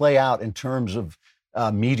does that play out in terms of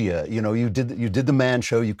media? You did the Man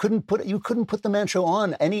Show. You couldn't put the Man Show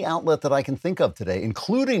on any outlet that I can think of today,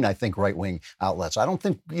 including, I think, right-wing outlets. I don't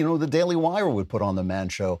think the Daily Wire would put on the Man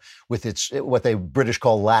Show with its what they British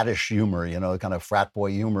call laddish humor, kind of frat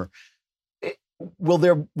boy humor. Will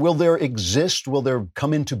there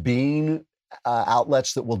come into being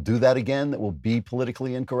outlets that will do that again, that will be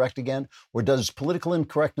politically incorrect again, or does political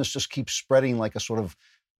incorrectness just keep spreading like a sort of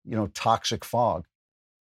toxic fog?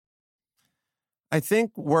 I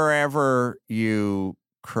think wherever you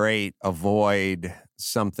create a void,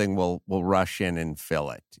 something will rush in and fill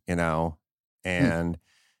it, And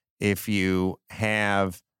if you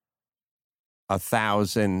have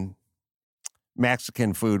 1,000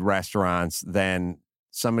 Mexican food restaurants, then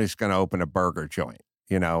somebody's going to open a burger joint.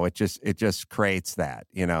 It just creates that.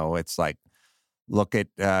 It's like, look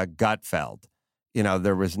at Gutfeld.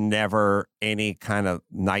 There was never any kind of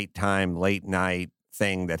nighttime, late night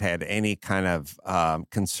thing that had any kind of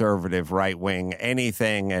conservative right wing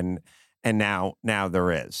anything, and now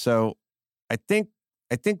there is. So I think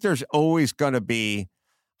there's always going to be.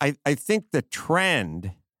 I think the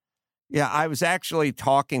trend. Yeah, I was actually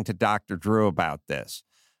talking to Dr. Drew about this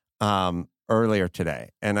earlier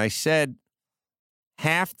today, and I said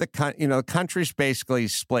half the country's basically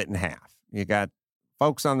split in half. You got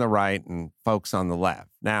folks on the right and folks on the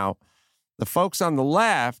left. Now, the folks on the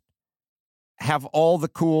left have all the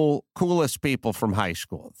coolest people from high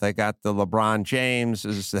school. They got the LeBron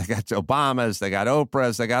Jameses, they got Obamas, they got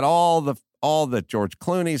Oprahs, they got all the George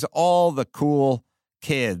Clooney's, all the cool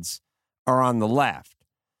kids are on the left.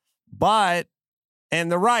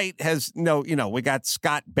 And the right has we got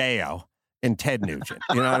Scott Baio and Ted Nugent.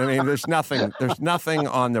 You know what I mean? There's nothing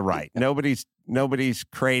on the right. Nobody's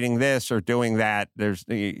creating this or doing that.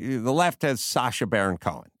 The left has Sacha Baron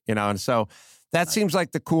Cohen, and so that seems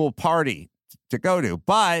like the cool party to go to.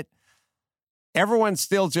 But everyone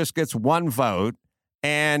still just gets one vote.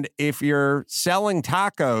 And if you're selling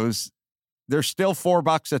tacos, there's still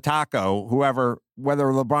 $4 a taco, whether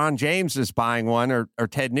LeBron James is buying one or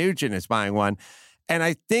Ted Nugent is buying one. And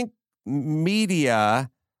I think media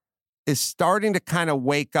is starting to kind of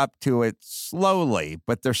wake up to it slowly,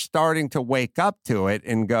 but they're starting to wake up to it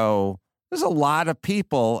and go, there's a lot of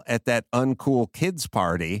people at that uncool kids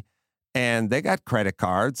party, and they got credit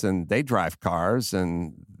cards and they drive cars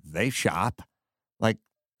and they shop. Like,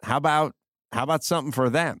 how about something for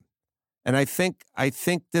them? And I think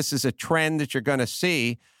this is a trend that you're going to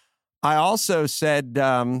see. I also said,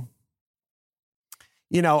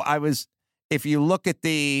 if you look at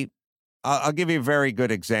I'll give you a very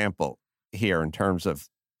good example here in terms of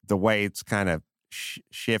the way it's kind of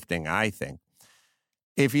shifting, I think.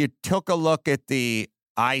 If you took a look at the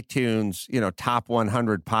iTunes, top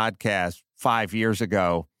 100 podcast 5 years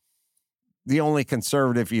ago, the only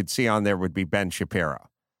conservative you'd see on there would be Ben Shapiro.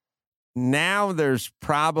 Now there's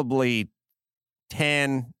probably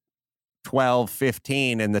 10, 12,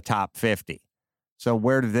 15 in the top 50. So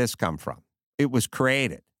where did this come from? It was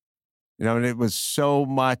created. And it was so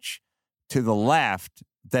much to the left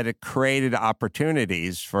that it created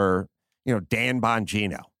opportunities for, Dan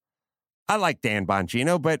Bongino. I like Dan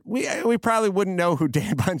Bongino, but we probably wouldn't know who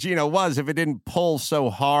Dan Bongino was if it didn't pull so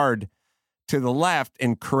hard to the left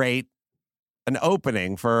and create an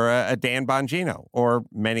opening for a Dan Bongino or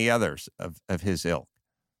many others of his ilk.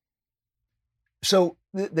 So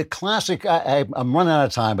the classic, I'm running out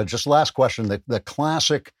of time, but just last question, the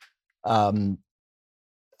classic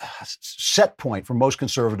set point for most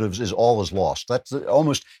conservatives is all is lost. That's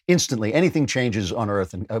almost instantly. Anything changes on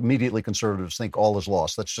earth and immediately conservatives think all is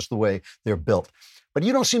lost. That's just the way they're built. But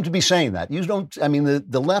you don't seem to be saying that. You don't. I mean,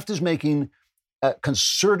 the left is making a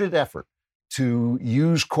concerted effort to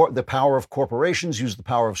use the power of corporations, use the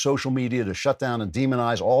power of social media to shut down and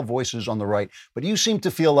demonize all voices on the right. But you seem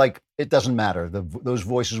to feel like it doesn't matter. Those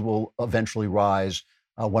voices will eventually rise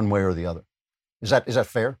one way or the other. Is that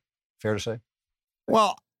fair? Fair to say?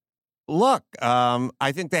 Well, look,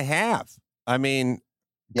 I think they have. I mean,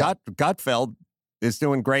 Gutfeld is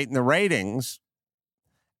doing great in the ratings.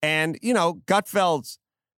 And, you know, Gutfeld's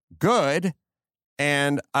good.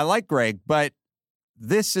 And I like Greg, but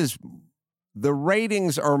the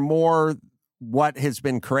ratings are more what has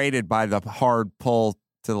been created by the hard pull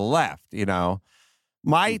to the left. You know,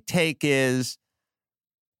 my take is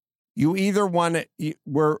you either want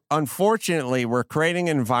to, unfortunately, we're creating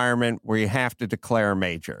an environment where you have to declare a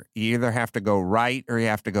major. You either have to go right or you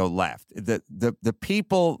have to go left. The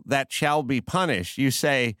people that shall be punished, you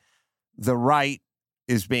say the right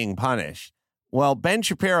is being punished. Well, Ben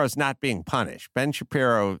Shapiro is not being punished. Ben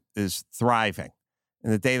Shapiro is thriving.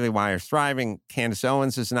 And the Daily Wire is thriving. Candace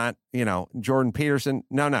Owens is not, Jordan Peterson.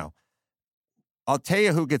 No. I'll tell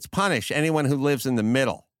you who gets punished. Anyone who lives in the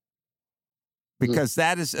middle. Because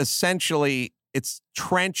that is essentially, it's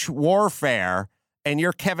trench warfare. And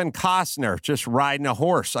you're Kevin Costner just riding a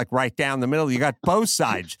horse, like right down the middle. You got both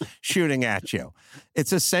sides shooting at you.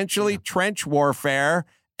 It's essentially trench warfare.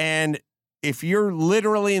 And if you're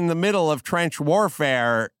literally in the middle of trench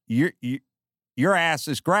warfare, your ass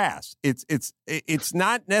is grass. It's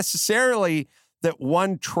not necessarily that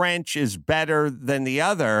one trench is better than the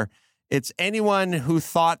other. It's anyone who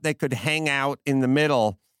thought they could hang out in the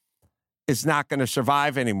middle is not going to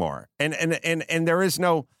survive anymore. And there is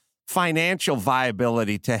no financial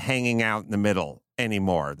viability to hanging out in the middle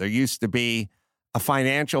anymore. There used to be a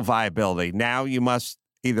financial viability. Now you must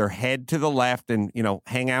either head to the left and,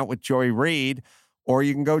 hang out with Joy Reid, or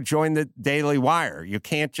you can go join the Daily Wire. You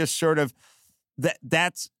can't just sort of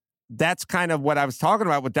that's kind of what I was talking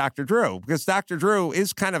about with Dr. Drew, because Dr. Drew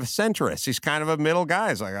is kind of a centrist. He's kind of a middle guy.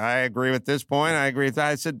 He's like, I agree with this point. I agree with that.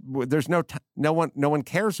 I said, there's no one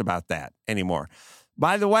cares about that anymore.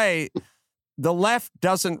 By the way, the left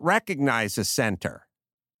doesn't recognize a center.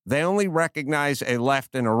 They only recognize a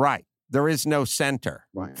left and a right. There is no center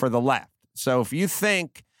for the left. So if you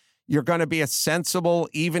think you're going to be a sensible,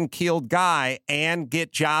 even-keeled guy and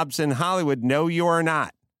get jobs in Hollywood, no, you are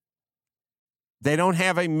not. They don't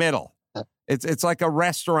have a middle. It's like a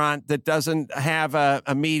restaurant that doesn't have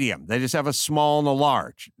a medium. They just have a small and a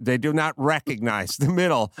large. They do not recognize the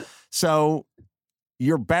middle. So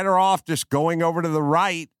you're better off just going over to the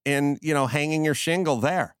right and, hanging your shingle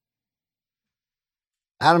there.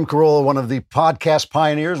 Adam Carolla, one of the podcast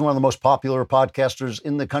pioneers, one of the most popular podcasters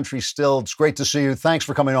in the country still. It's great to see you. Thanks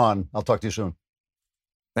for coming on. I'll talk to you soon.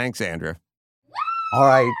 Thanks, Andrew. All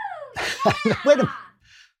right. Wait a minute.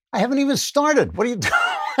 I haven't even started. What are you doing?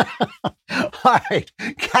 All right.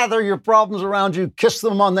 Gather your problems around you, kiss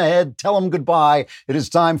them on the head, tell them goodbye. It is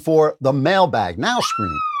time for the mailbag. Now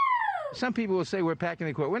scream. Some people will say we're packing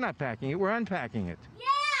the equipment. We're not packing it. We're unpacking it.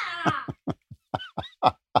 Yeah.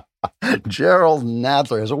 Gerald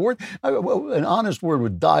Nadler has a word, an honest word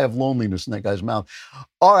would die of loneliness in that guy's mouth.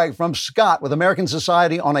 All right, from Scott, with American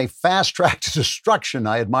society on a fast track to destruction,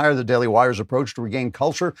 I admire the Daily Wire's approach to regain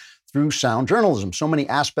culture through sound journalism. So many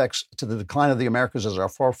aspects to the decline of the Americas as our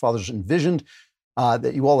forefathers envisioned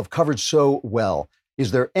that you all have covered so well.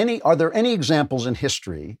 Are there any examples in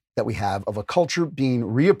history that we have of a culture being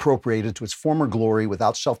reappropriated to its former glory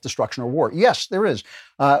without self-destruction or war? Yes, there is.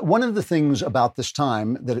 One of the things about this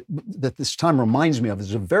time that this time reminds me of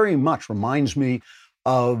is it very much reminds me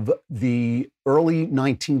of the early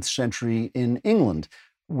 19th century in England,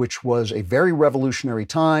 which was a very revolutionary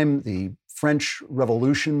time. The French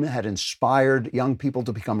Revolution had inspired young people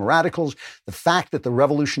to become radicals. The fact that the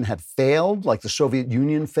revolution had failed, like the Soviet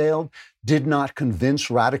Union failed, did not convince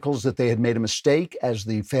radicals that they had made a mistake, as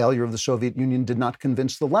the failure of the Soviet Union did not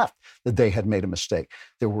convince the left that they had made a mistake.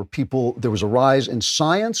 There was a rise in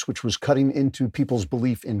science, which was cutting into people's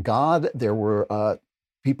belief in God. There were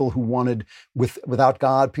people who wanted, without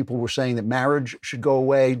God, people were saying that marriage should go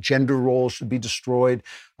away, gender roles should be destroyed.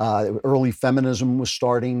 Early feminism was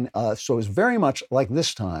starting. So it was very much like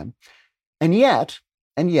this time. And yet,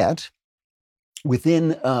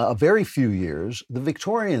 within a very few years, the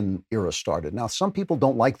Victorian era started. Now, some people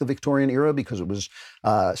don't like the Victorian era because it was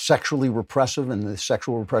sexually repressive, and the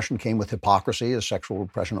sexual repression came with hypocrisy, as sexual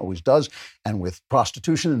repression always does, and with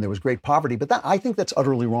prostitution, and there was great poverty. But I think that's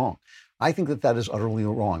utterly wrong. I think that is utterly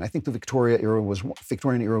wrong. I think the Victorian era was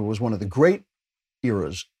one of the great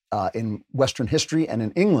eras in Western history, and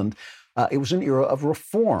in England, it was an era of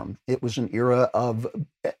reform. It was an era of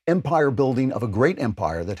empire building, of a great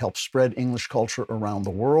empire that helped spread English culture around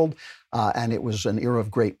the world, and it was an era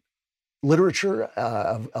of great literature,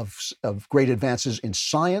 of great advances in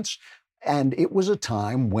science, and it was a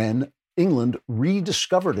time when England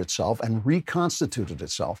rediscovered itself and reconstituted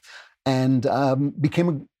itself, and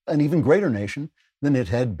became an even greater nation than it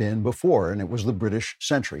had been before, and it was the British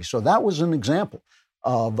century. So that was an example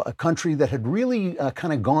of a country that had really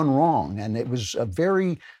kind of gone wrong, and it was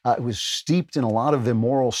it was steeped in a lot of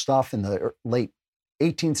immoral stuff in the late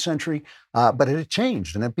 18th century, but it had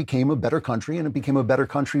changed, and it became a better country, and it became a better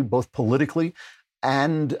country both politically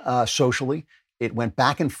and socially. It went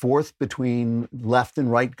back and forth between left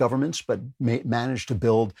and right governments, but managed to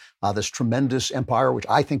build this tremendous empire, which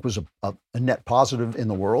I think was a net positive in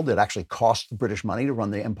the world. It actually cost the British money to run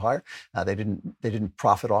the empire. They didn't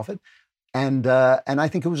profit off it. And I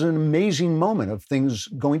think it was an amazing moment of things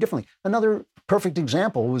going differently. Another perfect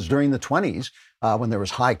example was during the 1920s, when there was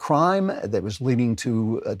high crime that was leading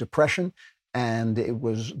to depression, and there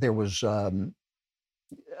was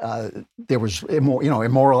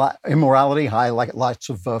immorality, lots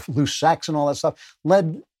of loose sex and all that stuff,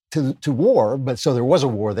 led to war. But so there was a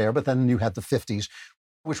war there. But then you had the 1950s,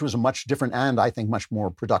 which was a much different and I think much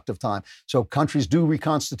more productive time. So countries do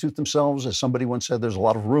reconstitute themselves. As somebody once said, there's a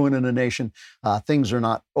lot of ruin in a nation. Things are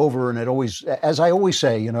not over. And it always, as I always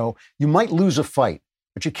say, you might lose a fight,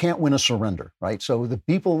 but you can't win a surrender, right? So the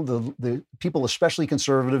people, especially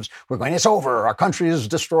conservatives, who are going, it's over, our country is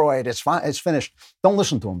destroyed, it's fine, it's finished. Don't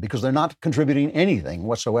listen to them, because they're not contributing anything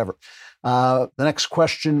whatsoever. The next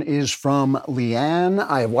question is from Leanne.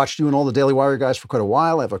 I have watched you and all the Daily Wire guys for quite a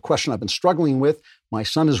while. I have a question I've been struggling with. My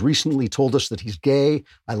son has recently told us that he's gay.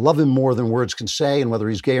 I love him more than words can say, and whether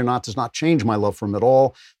he's gay or not does not change my love for him at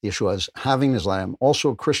all. The issue I was having is I am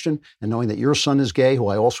also a Christian, and knowing that your son is gay, who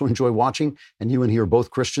I also enjoy watching, and you and he are both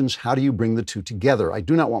Christians, how do you bring the two together? I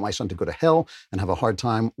do not want my son to go to hell and have a hard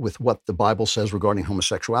time with what the Bible says regarding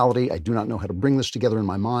homosexuality. I do not know how to bring this together in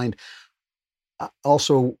my mind.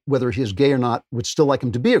 Also, whether he is gay or not, would still like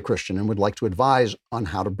him to be a Christian and would like to advise on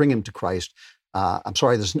how to bring him to Christ. I'm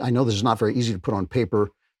sorry, I know this is not very easy to put on paper,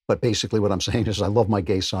 but basically what I'm saying is I love my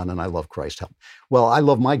gay son and I love Christ. Help. Well, I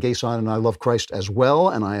love my gay son and I love Christ as well,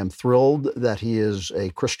 and I am thrilled that he is a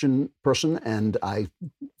Christian person, and I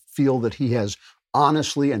feel that he has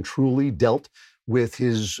honestly and truly dealt with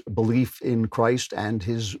his belief in Christ and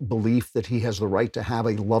his belief that he has the right to have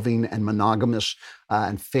a loving and monogamous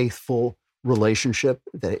and faithful relationship,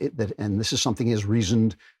 and this is something he has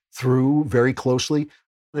reasoned through very closely.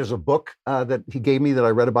 There's a book that he gave me that I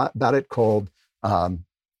read about it called, what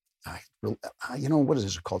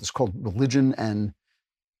is it called? It's called Religion and,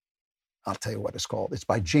 I'll tell you what it's called. It's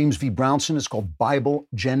by James V. Brownson. It's called Bible,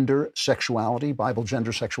 Gender, Sexuality.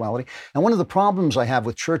 And one of the problems I have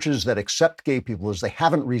with churches that accept gay people is they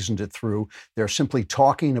haven't reasoned it through. They're simply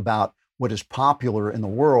talking about what is popular in the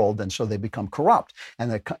world, and so they become corrupt.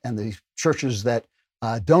 And the churches that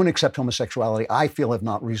don't accept homosexuality, I feel, have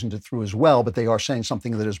not reasoned it through as well, but they are saying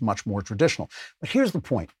something that is much more traditional. But here's the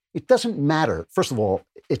point. It doesn't matter. First of all,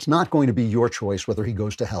 it's not going to be your choice whether he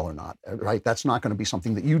goes to hell or not, right? That's not going to be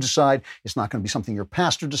something that you decide. It's not going to be something your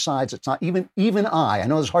pastor decides. It's not even I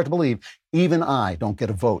know it's hard to believe, even I don't get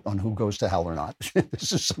a vote on who goes to hell or not.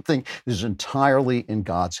 This is something that is entirely in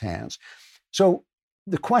God's hands. So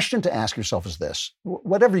the question to ask yourself is this: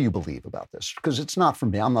 whatever you believe about this, because it's not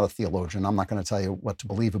from me, I'm not a theologian, I'm not going to tell you what to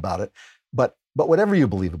believe about it, but whatever you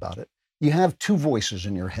believe about it, you have two voices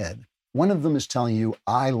in your head. One of them is telling you,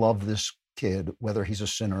 I love this kid, whether he's a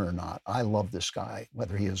sinner or not. I love this guy,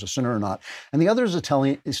 whether he is a sinner or not. And the other is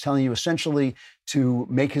telling you essentially to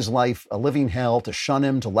make his life a living hell, to shun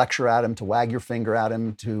him, to lecture at him, to wag your finger at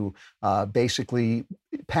him, to basically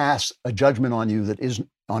pass a judgment on you that is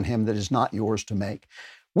on him that is not yours to make.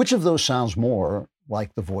 Which of those sounds more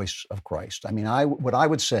like the voice of Christ? I mean, what I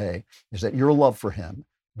would say is that your love for him,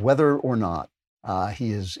 whether or not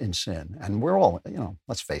he is in sin, and we're all,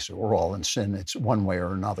 let's face it, we're all in sin. It's one way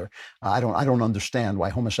or another. I don't understand why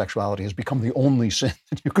homosexuality has become the only sin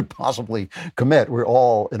that you could possibly commit. We're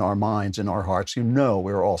all in our minds, in our hearts,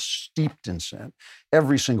 we're all steeped in sin,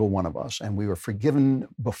 every single one of us, and we were forgiven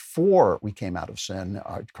before we came out of sin.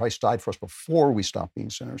 Christ died for us before we stopped being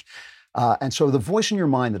sinners. And so the voice in your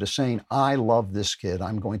mind that is saying, I love this kid,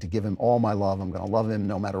 I'm going to give him all my love, I'm going to love him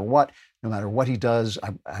no matter what he does,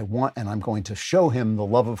 I want, and I'm going to show him the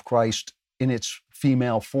love of Christ in its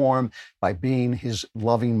female form by being his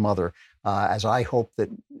loving mother, as I hope that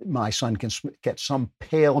my son can get some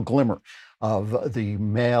pale glimmer of the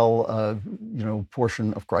male,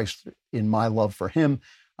 portion of Christ in my love for him.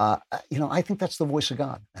 I think that's the voice of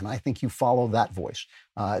God, and I think you follow that voice.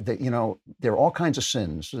 There are all kinds of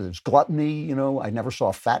sins. There's gluttony. I never saw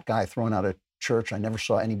a fat guy thrown out of church. I never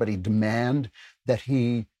saw anybody demand that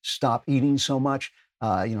he stop eating so much.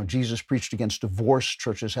 Jesus preached against divorce.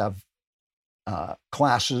 Churches have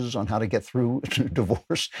classes on how to get through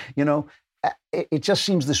divorce. It just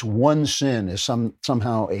seems this one sin is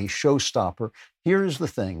somehow a showstopper. Here's the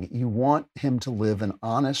thing: you want him to live an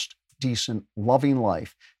honest, decent, loving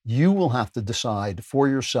life. You will have to decide for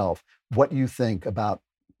yourself what you think about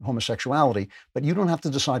homosexuality, but you don't have to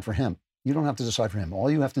decide for him. You don't have to decide for him. All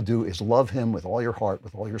you have to do is love him with all your heart,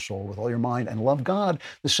 with all your soul, with all your mind, and love God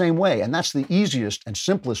the same way. And that's the easiest and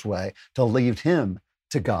simplest way to leave him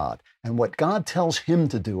to God. And what God tells him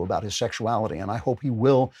to do about his sexuality, and I hope he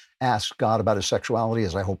will ask God about his sexuality,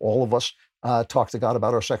 as I hope all of us talk to God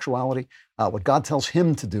about our sexuality. What God tells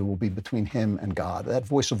him to do will be between him and God. That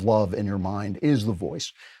voice of love in your mind is the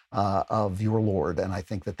voice of your Lord. And I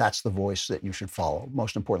think that that's the voice that you should follow.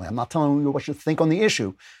 Most importantly, I'm not telling you what you think on the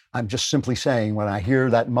issue. I'm just simply saying, when I hear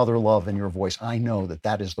that mother love in your voice, I know that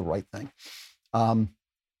that is the right thing.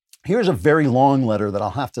 Here's a very long letter that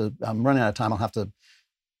I'm running out of time. I'll have to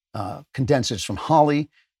condense it. It's from Holly.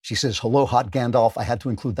 She says, "Hello, hot Gandalf." I had to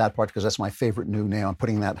include that part because that's my favorite new name.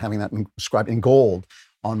 I'm having that inscribed in gold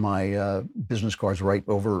on my business cards right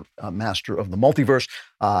over Master of the Multiverse.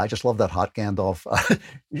 I just love that hot Gandalf.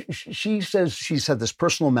 She says she's had this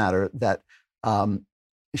personal matter that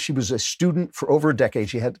she was a student for over a decade.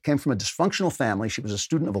 She came from a dysfunctional family. She was a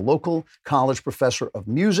student of a local college professor of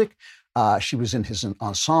music. She was in his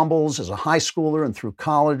ensembles as a high schooler, and through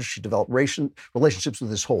college, she developed relationships with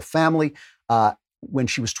his whole family. When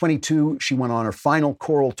she was 22, she went on her final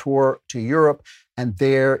choral tour to Europe, and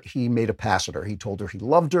there he made a pass at her. He told her he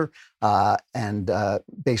loved her and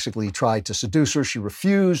basically tried to seduce her. She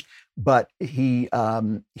refused, but he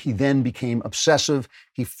then became obsessive.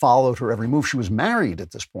 He followed her every move. She was married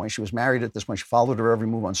at this point. She followed her every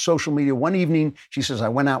move on social media. One evening, she says, "I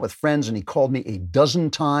went out with friends and he called me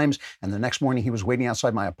 12 times. And the next morning he was waiting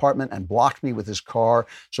outside my apartment and blocked me with his car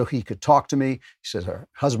so he could talk to me." She says her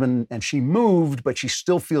husband and she moved, but she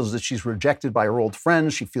still feels that she's rejected by her old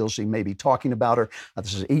friends. She feels he may be talking about her.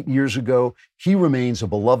 This is 8 years ago. He remains a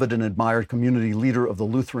beloved and admired community leader of the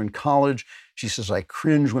Lutheran College. She says, "I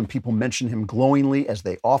cringe when people mention him glowingly, as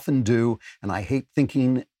they often do, and I hate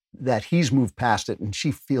thinking that he's moved past it," and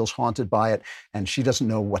she feels haunted by it, and she doesn't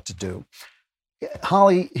know what to do.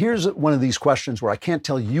 Holly, here's one of these questions where I can't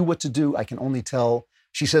tell you what to do. I can only tell,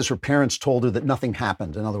 she says her parents told her that nothing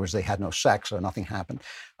happened. In other words, they had no sex or nothing happened.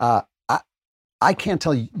 I can't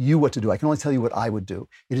tell you what to do. I can only tell you what I would do.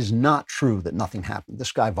 It is not true that nothing happened.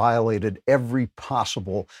 This guy violated every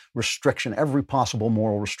possible restriction, every possible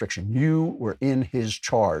moral restriction. You were in his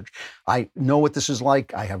charge. I know what this is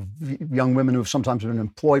like. I have young women who have sometimes been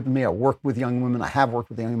employed with me. I work with young women. I have worked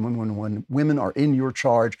with young women. When women are in your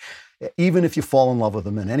charge, even if you fall in love with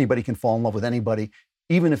them, and anybody can fall in love with anybody,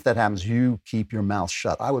 even if that happens, you keep your mouth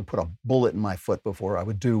shut. I would put a bullet in my foot before I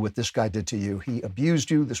would do what this guy did to you. He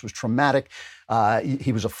abused you. This was traumatic.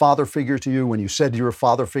 He was a father figure to you. When you said you're a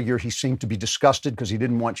father figure, he seemed to be disgusted because he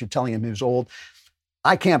didn't want you telling him he was old.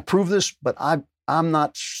 I can't prove this, but I'm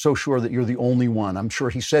not so sure that you're the only one. I'm sure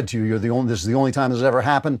he said to you, this is the only time this has ever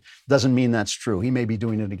happened. Doesn't mean that's true. He may be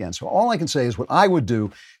doing it again. So all I can say is what I would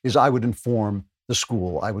do is I would inform the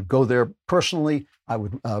school. I would go there personally. I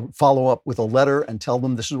would follow up with a letter and tell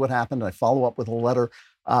them this is what happened. I follow up with a letter.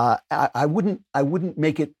 I wouldn't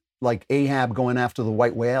make it like Ahab going after the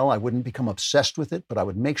white whale. I wouldn't become obsessed with it, but I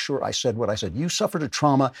would make sure I said what I said. You suffered a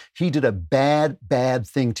trauma. He did a bad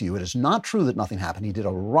thing to you. It is not true that nothing happened. He did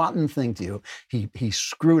a rotten thing to you. He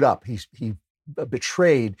screwed up. He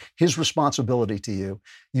betrayed his responsibility to you.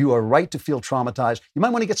 You are right to feel traumatized. You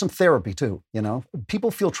might want to get some therapy too.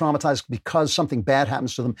 People feel traumatized because something bad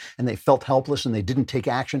happens to them and they felt helpless and they didn't take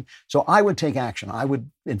action. So I would take action. I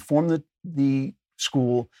would inform the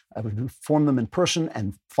school. I would inform them in person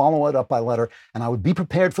and follow it up by letter. And I would be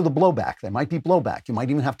prepared for the blowback. There might be blowback. You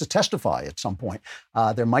might even have to testify at some point.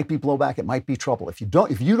 There might be blowback. It might be trouble. If you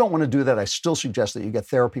don't want to do that, I still suggest that you get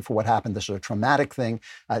therapy for what happened. This is a traumatic thing.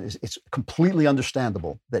 It's completely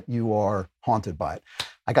understandable that you are haunted by it.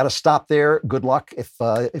 I got to stop there. Good luck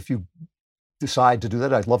if you decide to do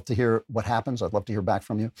that. I'd love to hear what happens. I'd love to hear back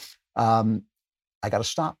from you. I got to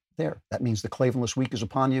stop there. That means the Clavenless week is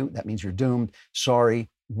upon you. That means you're doomed. Sorry.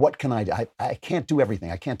 What can I do? I can't do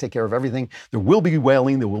everything. I can't take care of everything. There will be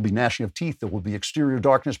wailing. There will be gnashing of teeth. There will be exterior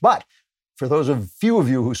darkness. But For those few of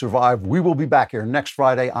you who survive, we will be back here next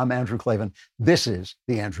Friday. I'm Andrew Klavan. This is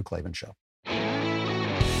The Andrew Klavan Show.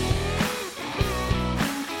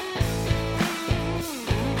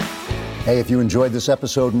 Hey, if you enjoyed this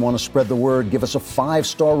episode and want to spread the word, give us a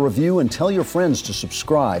 5-star review and tell your friends to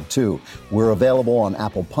subscribe, too. We're available on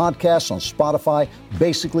Apple Podcasts, on Spotify,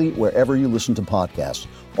 basically wherever you listen to podcasts.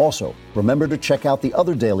 Also, remember to check out the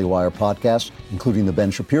other Daily Wire podcasts, including The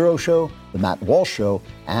Ben Shapiro Show, The Matt Walsh Show,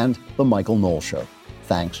 and The Michael Knowles Show.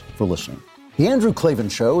 Thanks for listening. The Andrew Klavan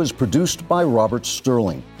Show is produced by Robert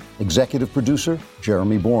Sterling. Executive producer,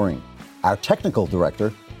 Jeremy Boring. Our technical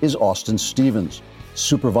director is Austin Stevens.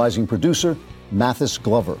 Supervising producer, Mathis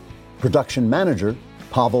Glover. Production manager,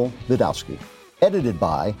 Pavel Vidowski. Edited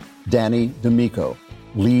by Danny D'Amico.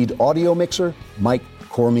 Lead audio mixer, Mike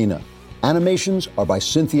Coromina. Animations are by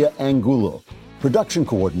Cynthia Angulo. Production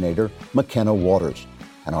coordinator, McKenna Waters.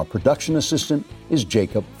 And our production assistant is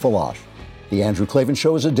Jacob Falash. The Andrew Klavan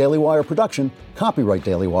Show is a Daily Wire production. Copyright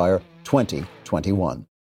Daily Wire 2021.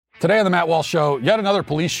 Today on the Matt Walsh Show, yet another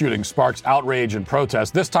police shooting sparks outrage and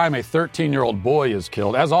protest. This time, a 13-year-old boy is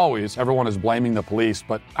killed. As always, everyone is blaming the police,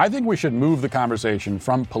 but I think we should move the conversation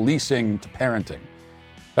from policing to parenting.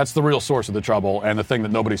 That's the real source of the trouble and the thing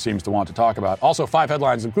that nobody seems to want to talk about. Also, 5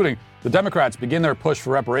 headlines, including the Democrats begin their push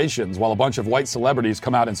for reparations while a bunch of white celebrities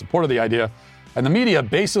come out in support of the idea, and the media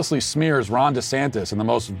baselessly smears Ron DeSantis in the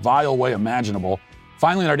most vile way imaginable.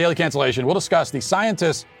 Finally, in our daily cancellation, we'll discuss the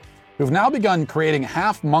scientists who've now begun creating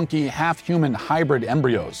half-monkey, half-human hybrid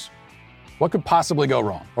embryos. What could possibly go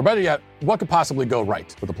wrong? Or better yet, what could possibly go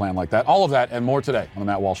right with a plan like that? All of that and more today on the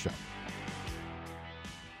Matt Walsh Show.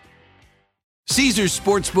 Caesars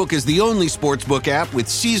Sportsbook is the only sportsbook app with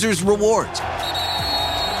Caesars Rewards.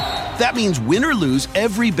 That means win or lose,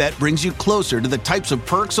 every bet brings you closer to the types of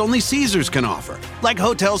perks only Caesars can offer. Like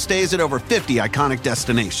hotel stays at over 50 iconic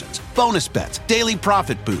destinations, bonus bets, daily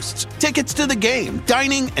profit boosts, tickets to the game,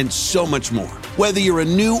 dining, and so much more. Whether you're a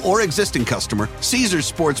new or existing customer, Caesars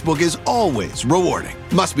Sportsbook is always rewarding.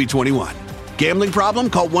 Must be 21. Gambling problem?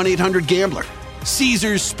 Call 1-800-GAMBLER.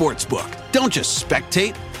 Caesars Sportsbook. Don't just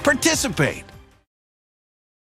spectate, participate.